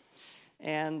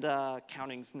 And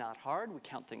counting's not hard. We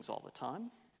count things all the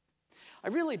time. I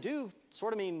really do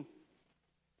sort of mean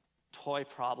toy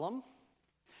problem.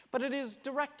 But it is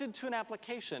directed to an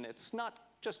application. It's not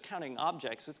just counting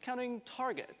objects. It's counting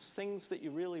targets, things that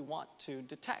you really want to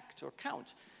detect or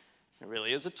count. It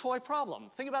really is a toy problem.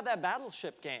 Think about that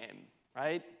battleship game,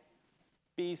 right?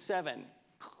 B7.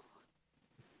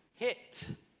 Hit.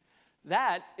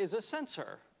 That is a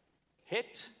sensor.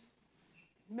 Hit,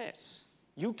 miss.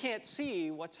 You can't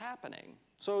see what's happening,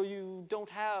 so you don't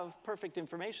have perfect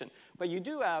information. But you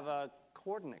do have a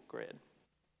coordinate grid.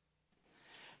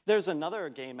 There's another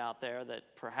game out there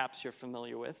that perhaps you're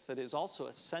familiar with that is also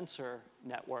a sensor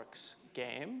networks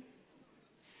game.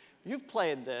 You've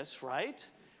played this, right?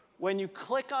 When you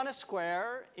click on a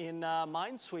square in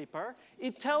Minesweeper,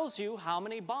 it tells you how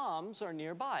many bombs are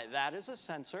nearby. That is a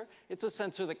sensor. It's a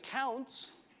sensor that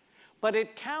counts, but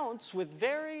it counts with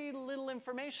very little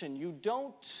information. You're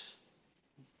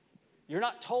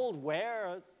not told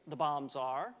where the bombs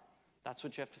are. That's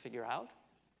what you have to figure out.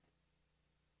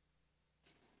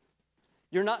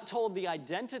 You're not told the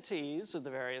identities of the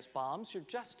various bombs. You're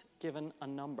just given a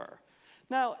number.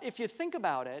 Now, if you think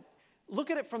about it, Look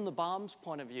at it from the bomb's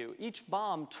point of view. Each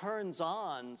bomb turns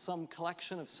on some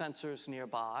collection of sensors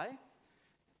nearby.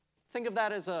 Think of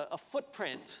that as a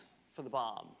footprint for the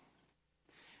bomb.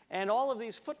 And all of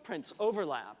these footprints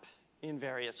overlap in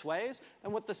various ways.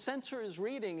 And what the sensor is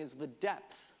reading is the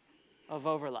depth of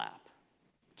overlap.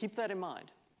 Keep that in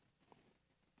mind.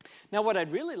 Now, what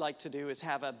I'd really like to do is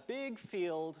have a big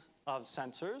field of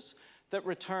sensors that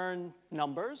return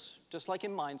numbers, just like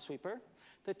in Minesweeper,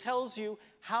 that tells you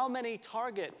how many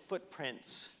target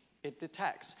footprints it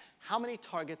detects, how many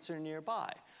targets are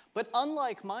nearby. But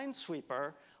unlike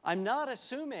Minesweeper, I'm not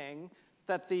assuming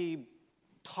that the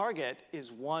target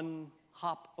is one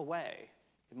hop away.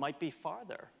 It might be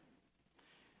farther.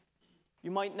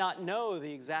 You might not know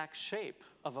the exact shape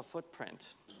of a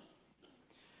footprint.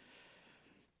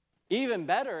 Even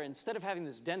better, instead of having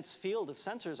this dense field of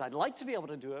sensors, I'd like to be able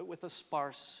to do it with a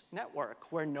sparse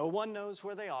network where no one knows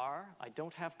where they are, I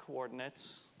don't have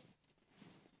coordinates,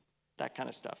 that kind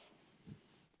of stuff.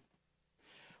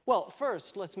 Well,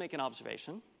 first, let's make an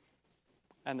observation,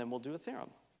 and then we'll do a theorem.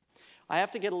 I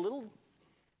have to get a little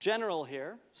general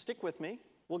here. Stick with me.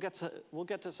 We'll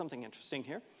get to something interesting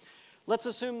here. Let's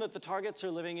assume that the targets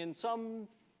are living in some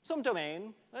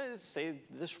domain, let's say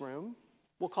this room.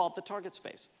 We'll call it the target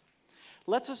space.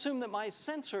 Let's assume that my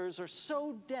sensors are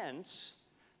so dense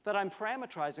that I'm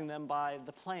parameterizing them by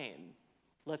the plane.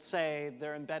 Let's say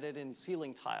they're embedded in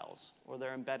ceiling tiles, or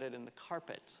they're embedded in the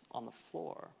carpet on the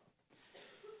floor.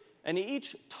 And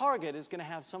each target is going to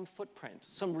have some footprint,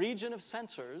 some region of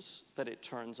sensors that it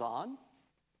turns on.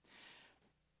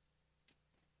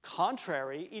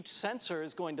 Contrary, each sensor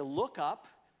is going to look up,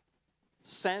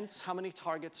 sense how many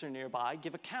targets are nearby,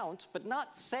 give a count, but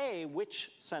not say which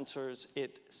sensors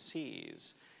it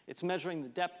sees. It's measuring the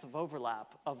depth of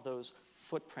overlap of those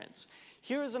footprints.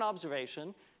 Here is an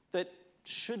observation that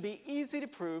should be easy to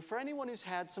prove for anyone who's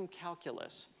had some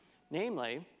calculus.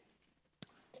 Namely,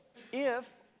 if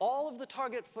all of the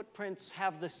target footprints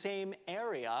have the same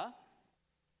area,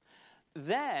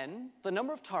 then the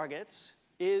number of targets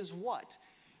is what?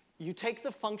 You take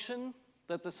the function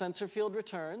that the sensor field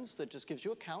returns, that just gives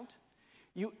you a count.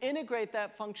 You integrate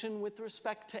that function with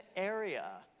respect to area.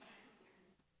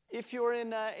 If you're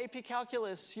in AP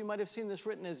Calculus, you might have seen this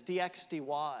written as dx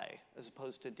dy as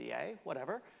opposed to dA,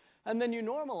 whatever. And then you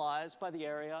normalize by the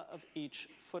area of each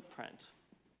footprint.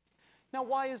 Now,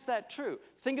 why is that true?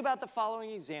 Think about the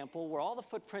following example where all the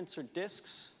footprints are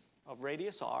disks of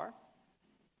radius r.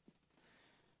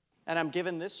 And I'm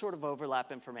given this sort of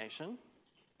overlap information.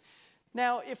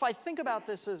 Now, if I think about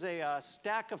this as a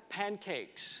stack of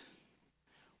pancakes,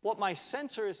 what my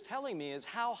sensor is telling me is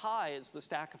how high is the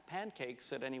stack of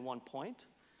pancakes at any one point.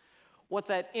 What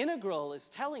that integral is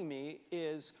telling me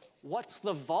is what's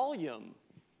the volume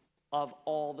of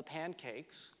all the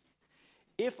pancakes.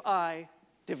 If I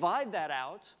divide that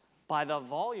out by the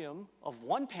volume of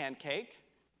one pancake,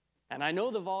 and I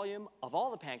know the volume of all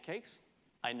the pancakes,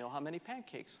 I know how many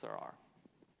pancakes there are.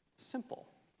 Simple.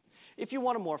 If you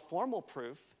want a more formal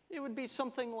proof, it would be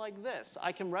something like this.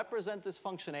 I can represent this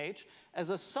function h as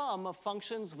a sum of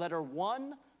functions that are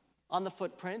 1 on the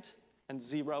footprint and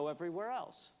 0 everywhere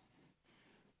else.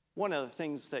 One of the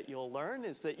things that you'll learn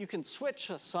is that you can switch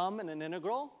a sum and an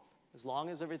integral as long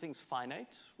as everything's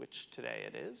finite, which today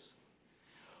it is.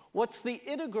 What's the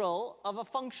integral of a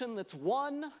function that's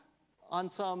 1 on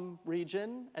some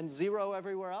region and 0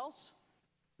 everywhere else?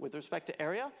 With respect to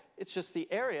area, it's just the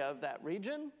area of that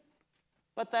region.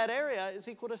 But that area is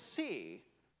equal to c.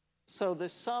 So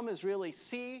this sum is really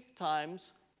c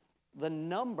times the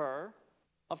number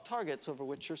of targets over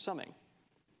which you're summing.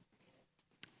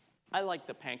 I like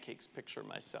the pancakes picture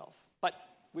myself, but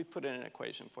we put in an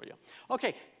equation for you.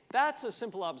 OK, that's a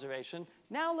simple observation.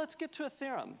 Now let's get to a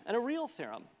theorem, and a real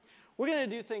theorem. We're going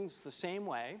to do things the same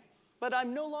way, but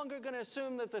I'm no longer going to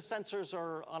assume that the sensors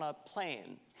are on a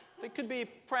plane. They could be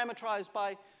parameterized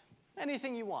by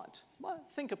anything you want. Well,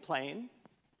 think a plane.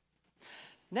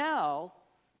 Now,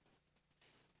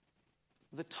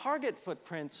 the target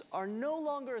footprints are no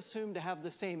longer assumed to have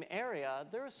the same area.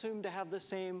 They're assumed to have the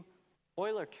same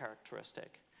Euler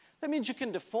characteristic. That means you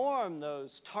can deform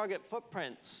those target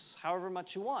footprints however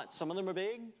much you want. Some of them are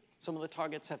big. Some of the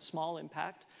targets have small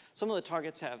impact. Some of the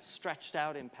targets have stretched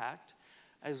out impact.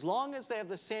 As long as they have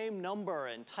the same number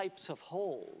and types of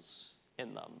holes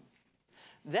in them,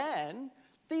 then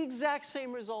the exact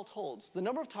same result holds. The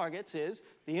number of targets is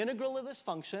the integral of this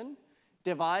function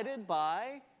divided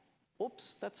by,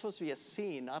 oops, that's supposed to be a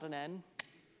c, not an n,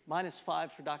 minus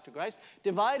 5 for Dr. Ghrist,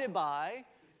 divided by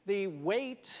the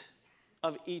weight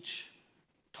of each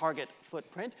target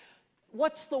footprint.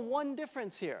 what's the one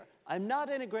difference here? I'm not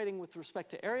integrating with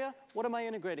respect to area. What am I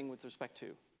integrating with respect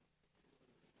to?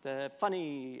 The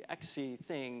funny xy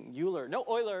thing, Euler. No,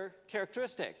 Euler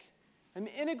characteristic. I'm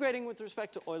integrating with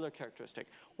respect to Euler characteristic.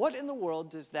 What in the world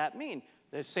does that mean?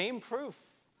 The same proof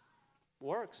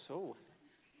works. Oh.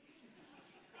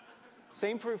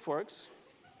 Same proof works.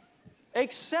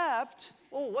 Except,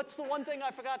 oh, what's the one thing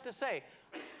I forgot to say?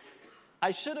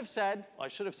 I should have said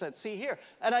C here.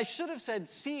 And I should have said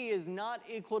C is not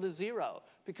equal to 0.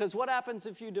 Because what happens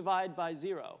if you divide by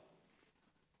 0?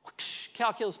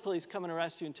 Calculus police come and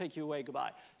arrest you and take you away,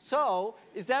 goodbye. So,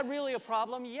 is that really a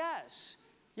problem? Yes.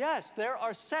 Yes, there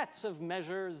are sets of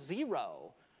measure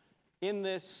 0 in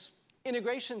this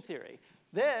integration theory.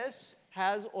 This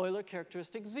has Euler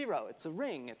characteristic 0. It's a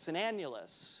ring. It's an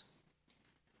annulus.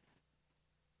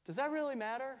 Does that really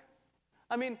matter?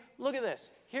 I mean, look at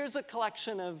this. Here's a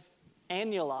collection of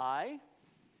annuli,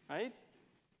 right?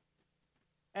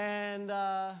 And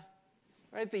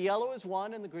right, the yellow is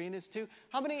 1 and the green is 2.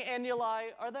 How many annuli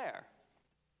are there?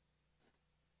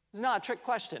 It's not a trick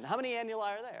question. How many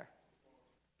annuli are there?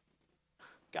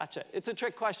 Gotcha. It's a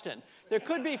trick question. There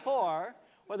could be 4,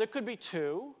 or there could be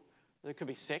 2, there could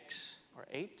be 6, or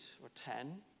 8, or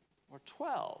 10, or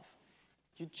 12.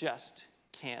 You just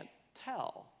can't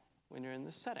tell when you're in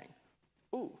this setting.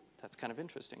 Ooh, that's kind of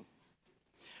interesting.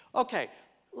 Okay,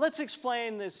 let's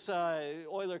explain this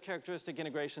Euler characteristic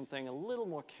integration thing a little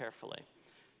more carefully.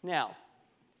 Now,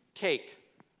 cake.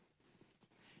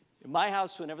 In my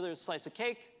house, whenever there's a slice of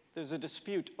cake, there's a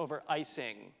dispute over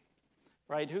icing,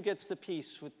 right? Who gets the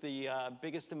piece with the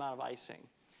biggest amount of icing?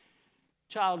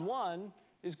 Child 1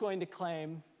 is going to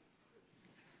claim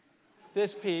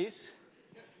this piece.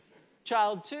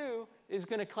 Child 2 is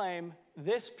going to claim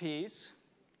this piece.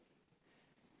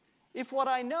 If what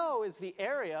I know is the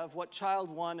area of what child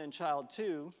 1 and child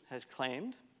 2 has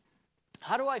claimed,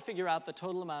 how do I figure out the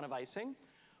total amount of icing?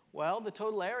 Well, the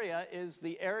total area is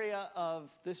the area of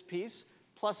this piece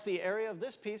plus the area of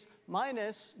this piece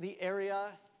minus the area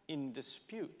in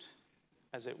dispute,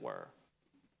 as it were.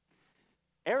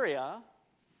 Area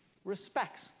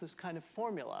respects this kind of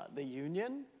formula, the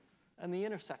union and the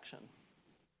intersection.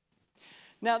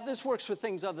 Now, this works with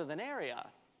things other than area,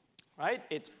 right?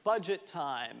 It's budget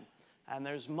time, and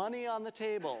there's money on the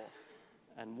table.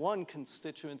 And one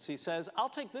constituency says, I'll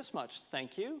take this much,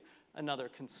 thank you. Another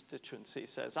constituency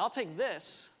says, I'll take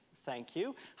this, thank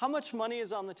you. How much money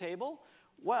is on the table?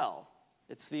 Well,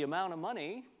 it's the amount of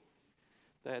money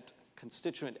that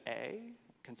constituent A,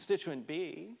 constituent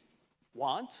B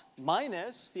want,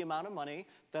 minus the amount of money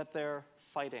that they're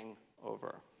fighting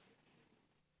over.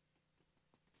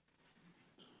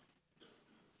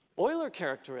 Euler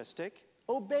characteristic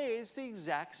obeys the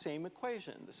exact same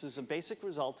equation. This is a basic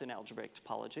result in algebraic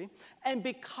topology. And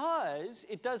because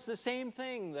it does the same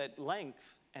thing that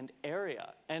length and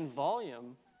area and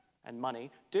volume and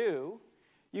money do,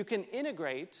 you can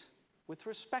integrate with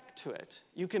respect to it.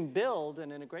 You can build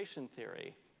an integration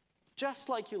theory, just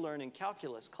like you learn in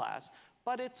calculus class,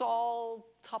 but it's all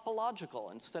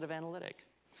topological instead of analytic.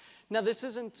 Now, this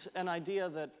isn't an idea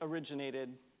that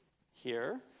originated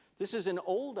here. This is an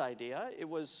old idea. It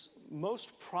was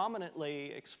most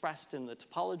prominently expressed in the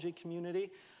topology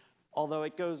community, although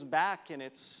it goes back in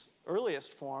its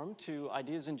earliest form to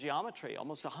ideas in geometry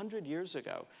almost 100 years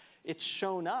ago. It's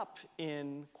shown up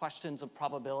in questions of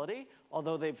probability,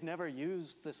 although they've never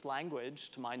used this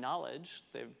language to my knowledge.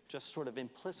 They've just sort of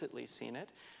implicitly seen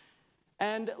it.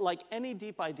 And like any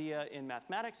deep idea in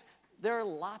mathematics, there are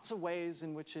lots of ways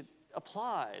in which it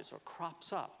applies or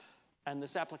crops up. And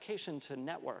this application to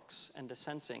networks and to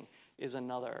sensing is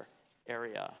another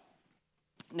area.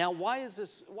 Now, why is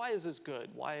this good?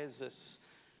 Why is this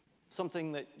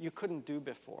something that you couldn't do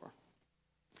before?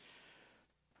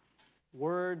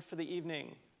 Word for the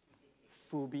evening,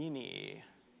 Fubini.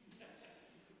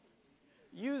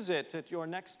 Use it at your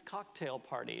next cocktail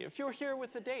party. If you're here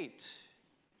with a date,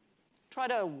 try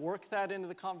to work that into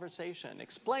the conversation.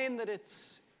 Explain that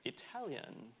it's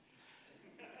Italian.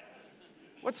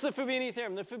 What's the Fubini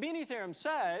theorem? The Fubini theorem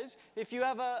says if you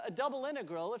have a double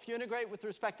integral, if you integrate with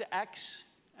respect to x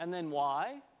and then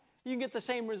y, you can get the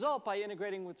same result by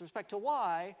integrating with respect to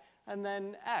y and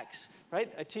then x,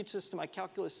 right? I teach this to my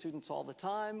calculus students all the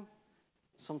time.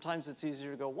 Sometimes it's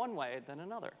easier to go one way than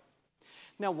another.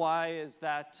 Now, why is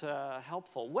that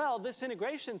helpful? Well, this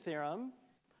integration theorem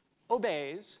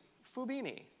obeys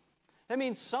Fubini. That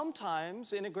means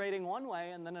sometimes integrating one way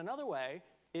and then another way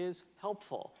is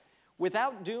helpful.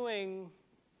 Without doing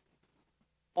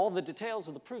all the details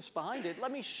of the proofs behind it,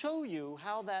 let me show you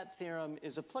how that theorem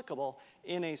is applicable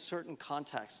in a certain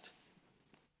context.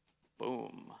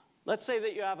 Boom. Let's say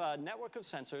that you have a network of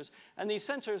sensors, and these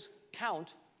sensors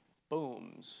count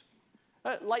booms,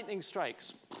 lightning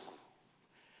strikes.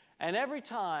 And every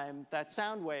time that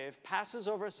sound wave passes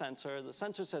over a sensor, the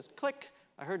sensor says, click,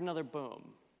 I heard another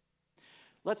boom.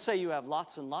 Let's say you have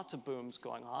lots and lots of booms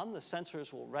going on. The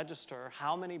sensors will register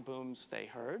how many booms they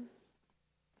heard.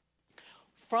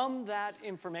 From that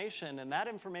information, and that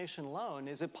information alone,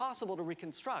 is it possible to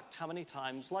reconstruct how many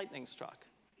times lightning struck?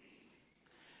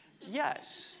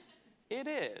 Yes, it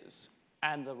is.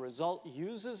 And the result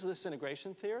uses this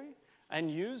integration theory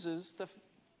and uses the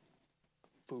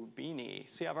Fubini.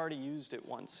 See, I've already used it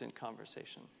once in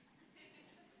conversation.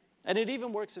 And it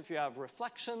even works if you have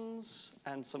reflections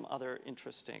and some other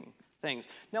interesting things.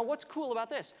 Now, what's cool about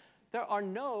this? There are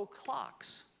no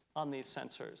clocks on these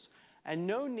sensors and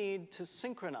no need to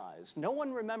synchronize. No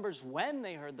one remembers when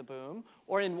they heard the boom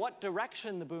or in what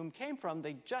direction the boom came from.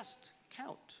 They just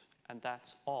count, and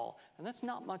that's all. And that's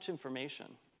not much information.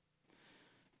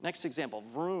 Next example,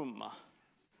 vroom.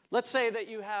 Let's say that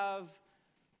you have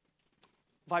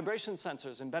vibration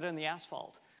sensors embedded in the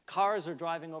asphalt. Cars are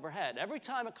driving overhead. Every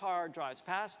time a car drives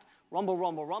past, rumble,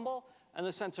 rumble, rumble, and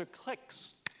the sensor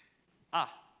clicks.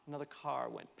 Ah, another car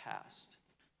went past.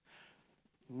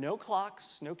 No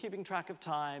clocks, no keeping track of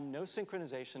time, no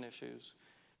synchronization issues.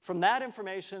 From that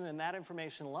information and that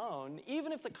information alone,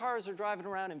 even if the cars are driving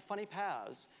around in funny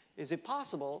paths, is it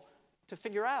possible to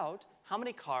figure out how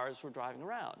many cars were driving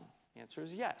around? The answer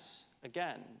is yes,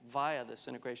 again, via this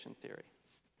integration theory.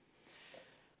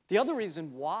 The other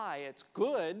reason why it's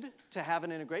good to have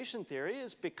an integration theory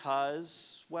is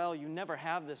because, well, you never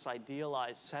have this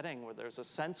idealized setting where there's a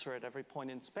sensor at every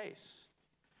point in space.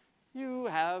 You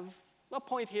have a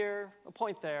point here, a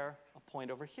point there, a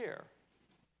point over here.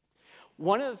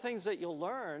 One of the things that you'll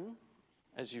learn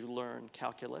as you learn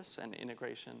calculus and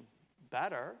integration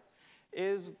better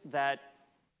is that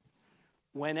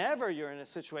whenever you're in a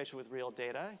situation with real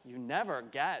data, you never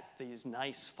get these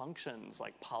nice functions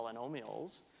like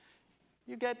polynomials.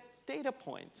 You get data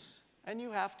points, and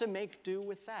you have to make do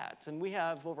with that. And we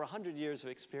have over 100 years of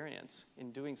experience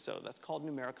in doing so. That's called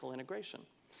numerical integration.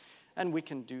 And we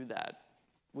can do that.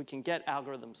 We can get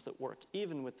algorithms that work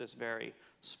even with this very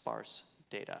sparse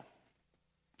data.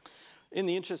 In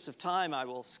the interest of time, I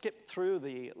will skip through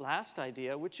the last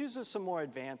idea, which uses some more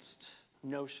advanced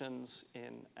notions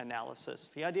in analysis.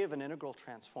 The idea of an integral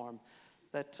transform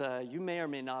that you may or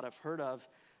may not have heard of.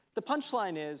 The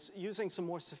punchline is, using some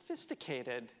more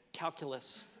sophisticated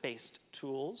calculus-based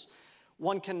tools,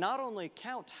 one can not only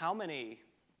count how many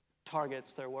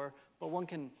targets there were, but one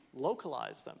can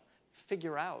localize them,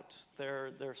 figure out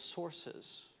their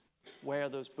sources, where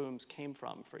those booms came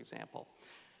from, for example.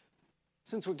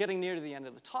 Since we're getting near to the end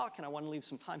of the talk, and I want to leave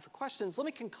some time for questions, let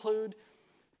me conclude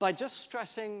by just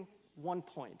stressing one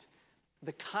point.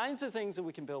 The kinds of things that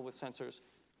we can build with sensors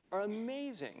are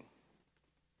amazing.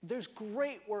 There's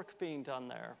great work being done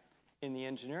there in the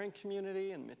engineering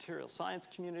community and material science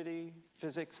community,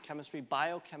 physics, chemistry,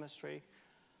 biochemistry.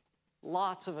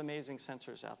 Lots of amazing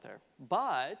sensors out there.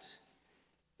 But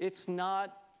it's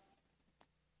not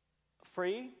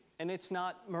free, and it's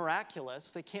not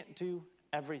miraculous. They can't do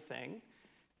everything.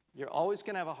 You're always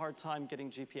going to have a hard time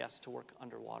getting GPS to work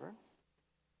underwater.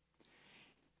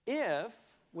 If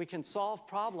we can solve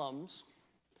problems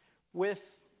with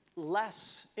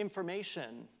less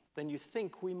information than you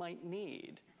think we might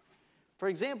need. For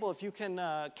example, if you can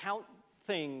count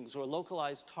things or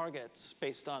localize targets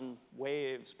based on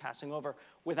waves passing over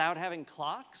without having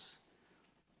clocks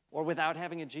or without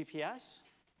having a GPS,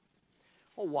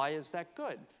 well, why is that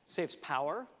good? It saves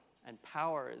power, and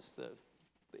power is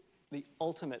the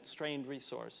ultimate strained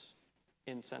resource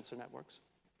in sensor networks.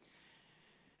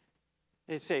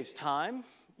 It saves time.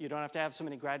 You don't have to have so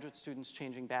many graduate students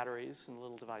changing batteries in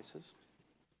little devices.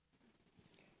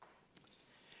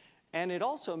 And it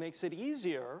also makes it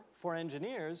easier for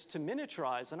engineers to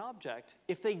miniaturize an object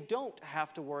if they don't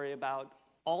have to worry about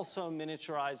also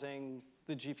miniaturizing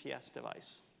the GPS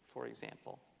device, for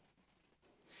example.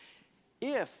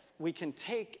 If we can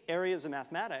take areas of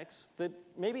mathematics that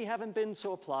maybe haven't been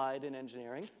so applied in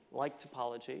engineering, like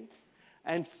topology,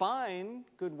 and find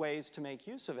good ways to make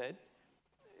use of it,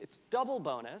 it's double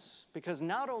bonus, because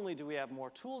not only do we have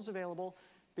more tools available,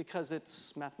 because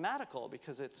it's mathematical,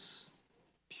 because it's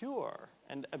pure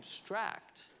and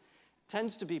abstract,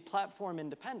 tends to be platform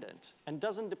independent, and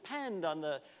doesn't depend on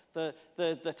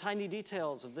the tiny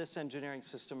details of this engineering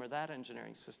system or that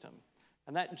engineering system.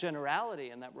 And that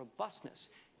generality and that robustness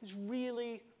is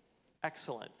really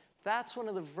excellent. That's one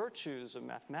of the virtues of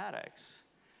mathematics,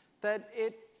 that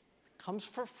it comes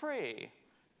for free.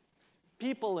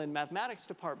 people in mathematics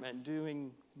department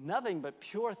doing nothing but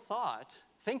pure thought,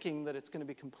 thinking that it's going to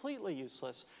be completely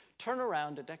useless, turn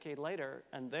around a decade later,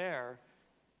 and there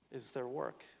is their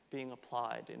work being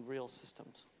applied in real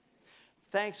systems.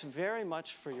 Thanks very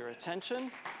much for your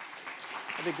attention.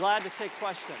 I'd be glad to take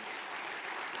questions.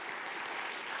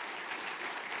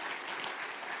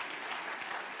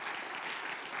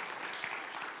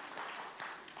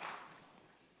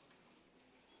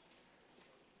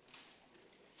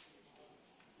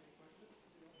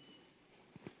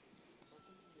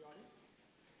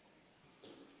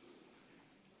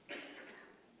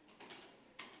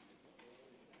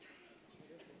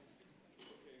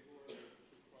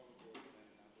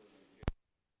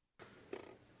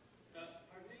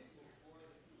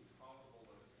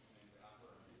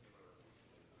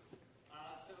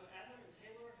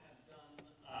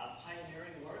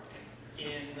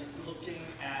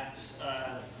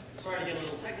 Sorry to get a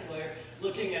little technical here,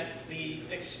 looking at the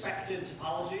expected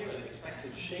topology or the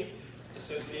expected shape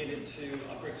associated to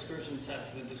upper excursion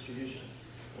sets of a distribution.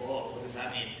 Whoa, what does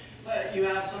that mean? You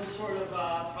have some sort of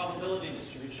probability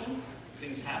distribution,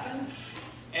 things happen,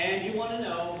 and you want to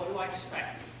know, what do I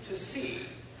expect to see?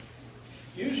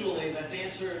 Usually that's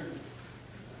answered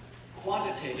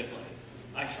quantitatively.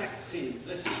 I expect to see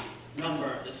this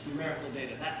number, this numerical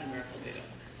data, that numerical data.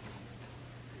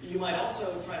 You might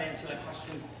also try to answer that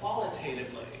question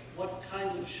qualitatively. What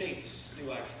kinds of shapes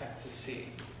do I expect to see,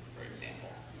 for example?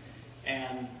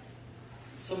 And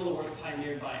some of the work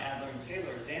pioneered by Adler and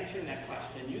Taylor is answering that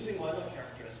question using Euler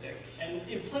characteristic and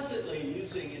implicitly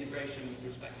using integration with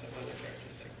respect to Euler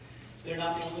characteristic. They're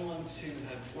not the only ones who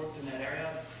have worked in that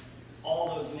area.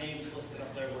 All those names listed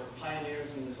up there were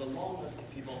pioneers, and there's a long list of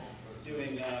people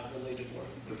doing related work.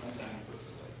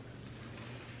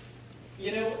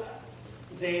 You know,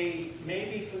 they may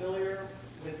be familiar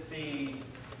with the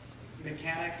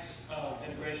mechanics of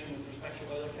integration with respect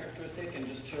to Euler characteristic and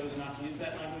just chose not to use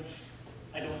that language.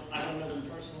 I don't know them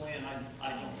personally, and I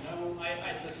don't know.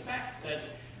 I suspect that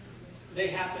they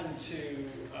happen to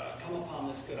come upon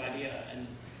this good idea and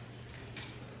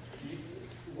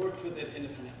worked with it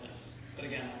independently. But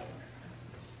again, I don't know.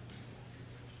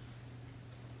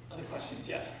 Other questions?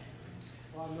 Yes?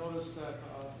 Well, I noticed that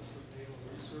Office of Naval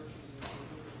Research is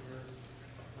included in your...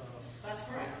 That's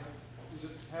correct. Does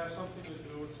it have something to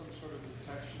do with some sort of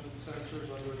detection sensors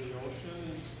under the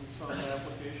ocean in some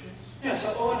applications? Yeah,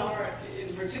 so ONR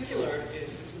in particular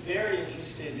is very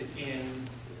interested in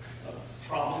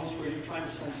problems where you're trying to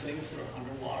sense things that are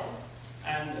underwater.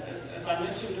 And as I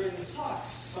mentioned during the talk,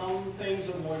 some things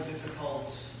are more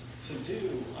difficult to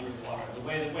do underwater. The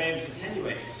way that waves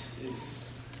attenuate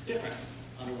is different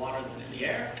underwater than in the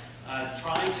air.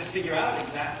 Trying to figure out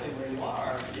exactly where you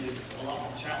are is a lot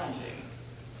more challenging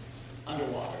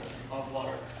underwater than above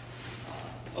water.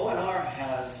 ONR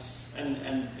has, and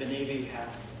the Navy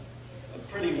have, a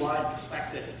pretty wide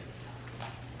perspective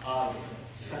of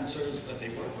sensors that they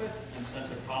work with and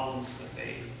sensor problems that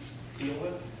they deal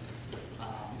with.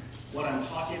 What I'm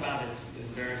talking about is a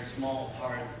very small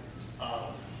part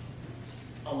of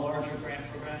a larger grant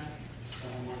program that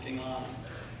I'm working on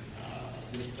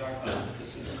with DARPA.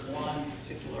 This is one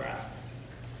particular aspect.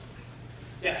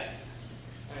 Yes?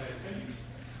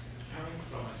 Coming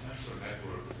from a sensor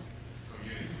network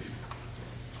community,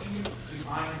 can you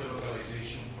define the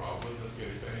localization problem that you're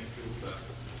referring to, that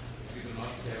we do not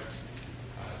have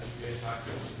GPS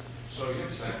access? So you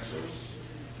have sensors,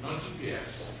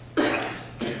 non-GPS.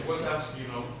 And what else do you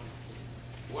know?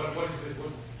 What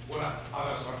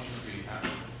other assumptions do you have?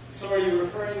 So are you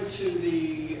referring to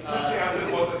the... Let's say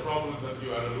what the problem that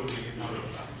you are alluding in other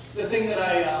times. The thing that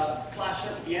I flashed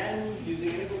up at the end using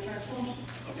integral transforms?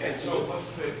 Okay, So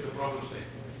what's the problem statement?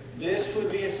 This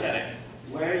would be a setting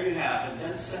where you have a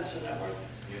dense sensor network.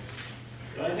 Yes.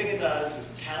 The only thing it does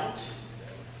is count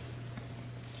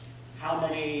how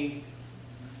many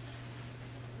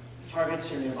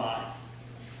targets are nearby.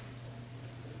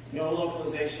 No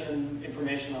localization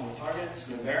information on the targets,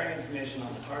 no bearing information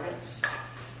on the targets.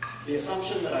 The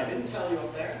assumption that I didn't tell you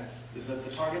up there is that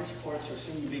the target supports are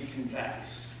assumed to be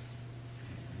convex.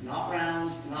 Not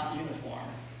round, not uniform.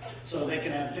 So they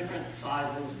can have different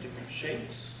sizes, different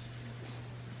shapes.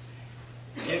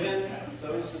 Given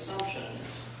those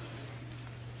assumptions,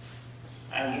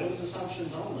 and those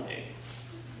assumptions only,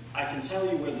 I can tell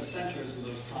you where the centers of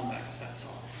those convex sets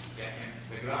are. Yeah,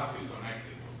 and the graph is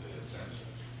connected with the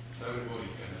sensors. So everybody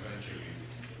can eventually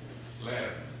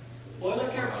learn. Euler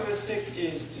characteristic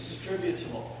is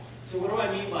distributable. So what do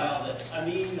I mean by all this? I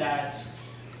mean that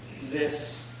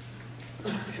this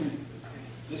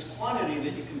quantity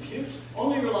that you compute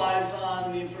only relies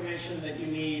on the information that you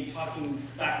need talking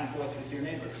back and forth with your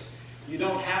neighbors. You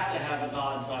don't have to have a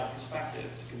God's eye perspective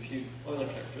to compute Euler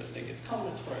characteristic. It's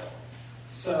combinatorial.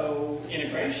 So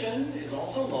integration is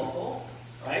also local,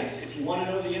 right? If you want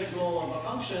to know the integral of a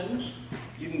function,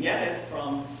 you can get it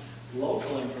from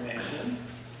local information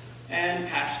and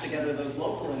patch together those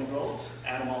local integrals,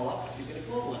 add them all up, you get a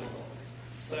global integral.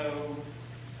 So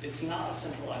it's not a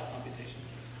centralized computation.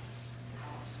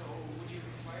 So would you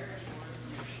require any more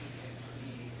information if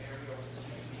the area was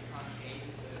assumed to be concave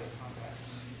instead of convex?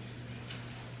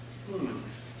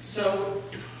 So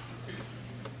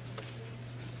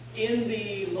in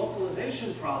the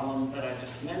localization problem that I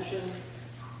just mentioned,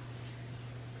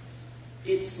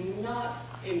 it's not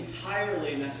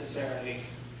entirely necessary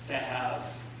to have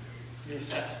your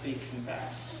sets be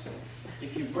convex.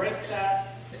 If you break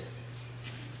that,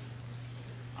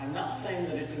 I'm not saying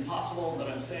that it's impossible, but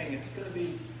I'm saying it's going to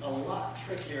be a lot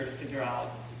trickier to figure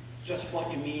out just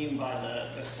what you mean by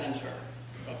the center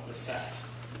of the set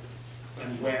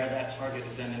and where that target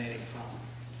is emanating from.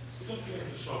 You don't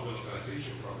have to solve the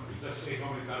localization problem. You just say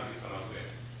how many targets are out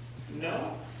there.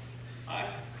 No. I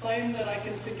claim that I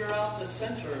can figure out the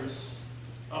centers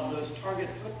of those target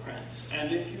footprints.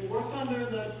 And if you work under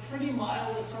the pretty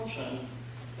mild assumption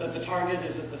that the target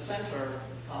is at the center of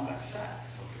the convex set,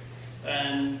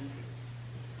 then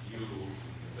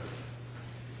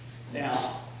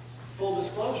now, full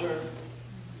disclosure,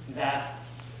 that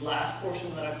last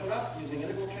portion that I put up using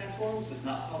integral transforms is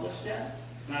not published yet.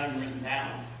 It's not even written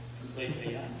down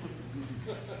completely yet.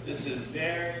 This is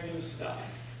very new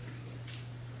stuff.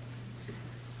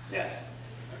 Yes?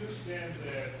 I understand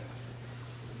that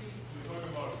we're talking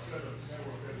about a set of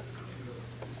network that is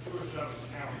your job is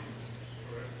counting,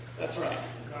 correct? That's right.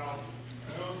 Now,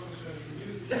 I also understand you can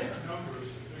use these numbers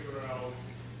to figure out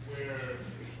where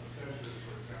a center is,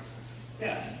 for example.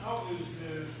 Yes. How is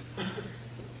this,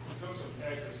 in terms of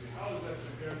accuracy, how does that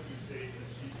compare to, say, a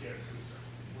GPS system?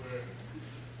 Where,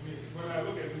 I mean, when I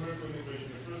look at numerical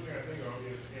integration, the first thing I think of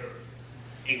is error.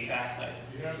 Exactly.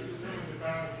 You have to determine the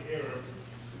bound of the error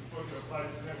before you apply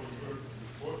this network,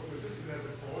 or the system has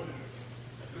a coordinates.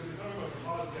 Because you're talking about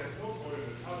topology that has no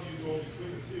coordinates. How do you go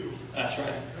between the two? That's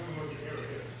right. Determine what the error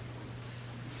is.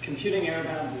 Computing error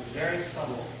bounds is very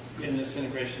subtle in this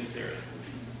integration theory.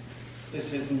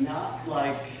 This is not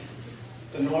like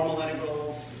the normal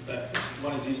integrals that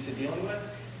one is used to dealing with.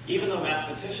 Even though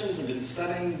mathematicians have been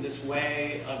studying this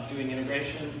way of doing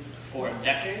integration for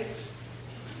decades,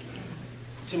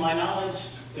 to my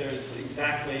knowledge, there's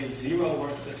exactly zero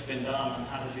work that's been done on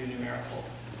how to do numerical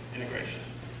integration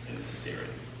in this theory.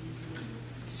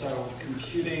 So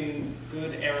computing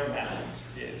good error bounds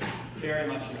is very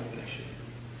much an open issue.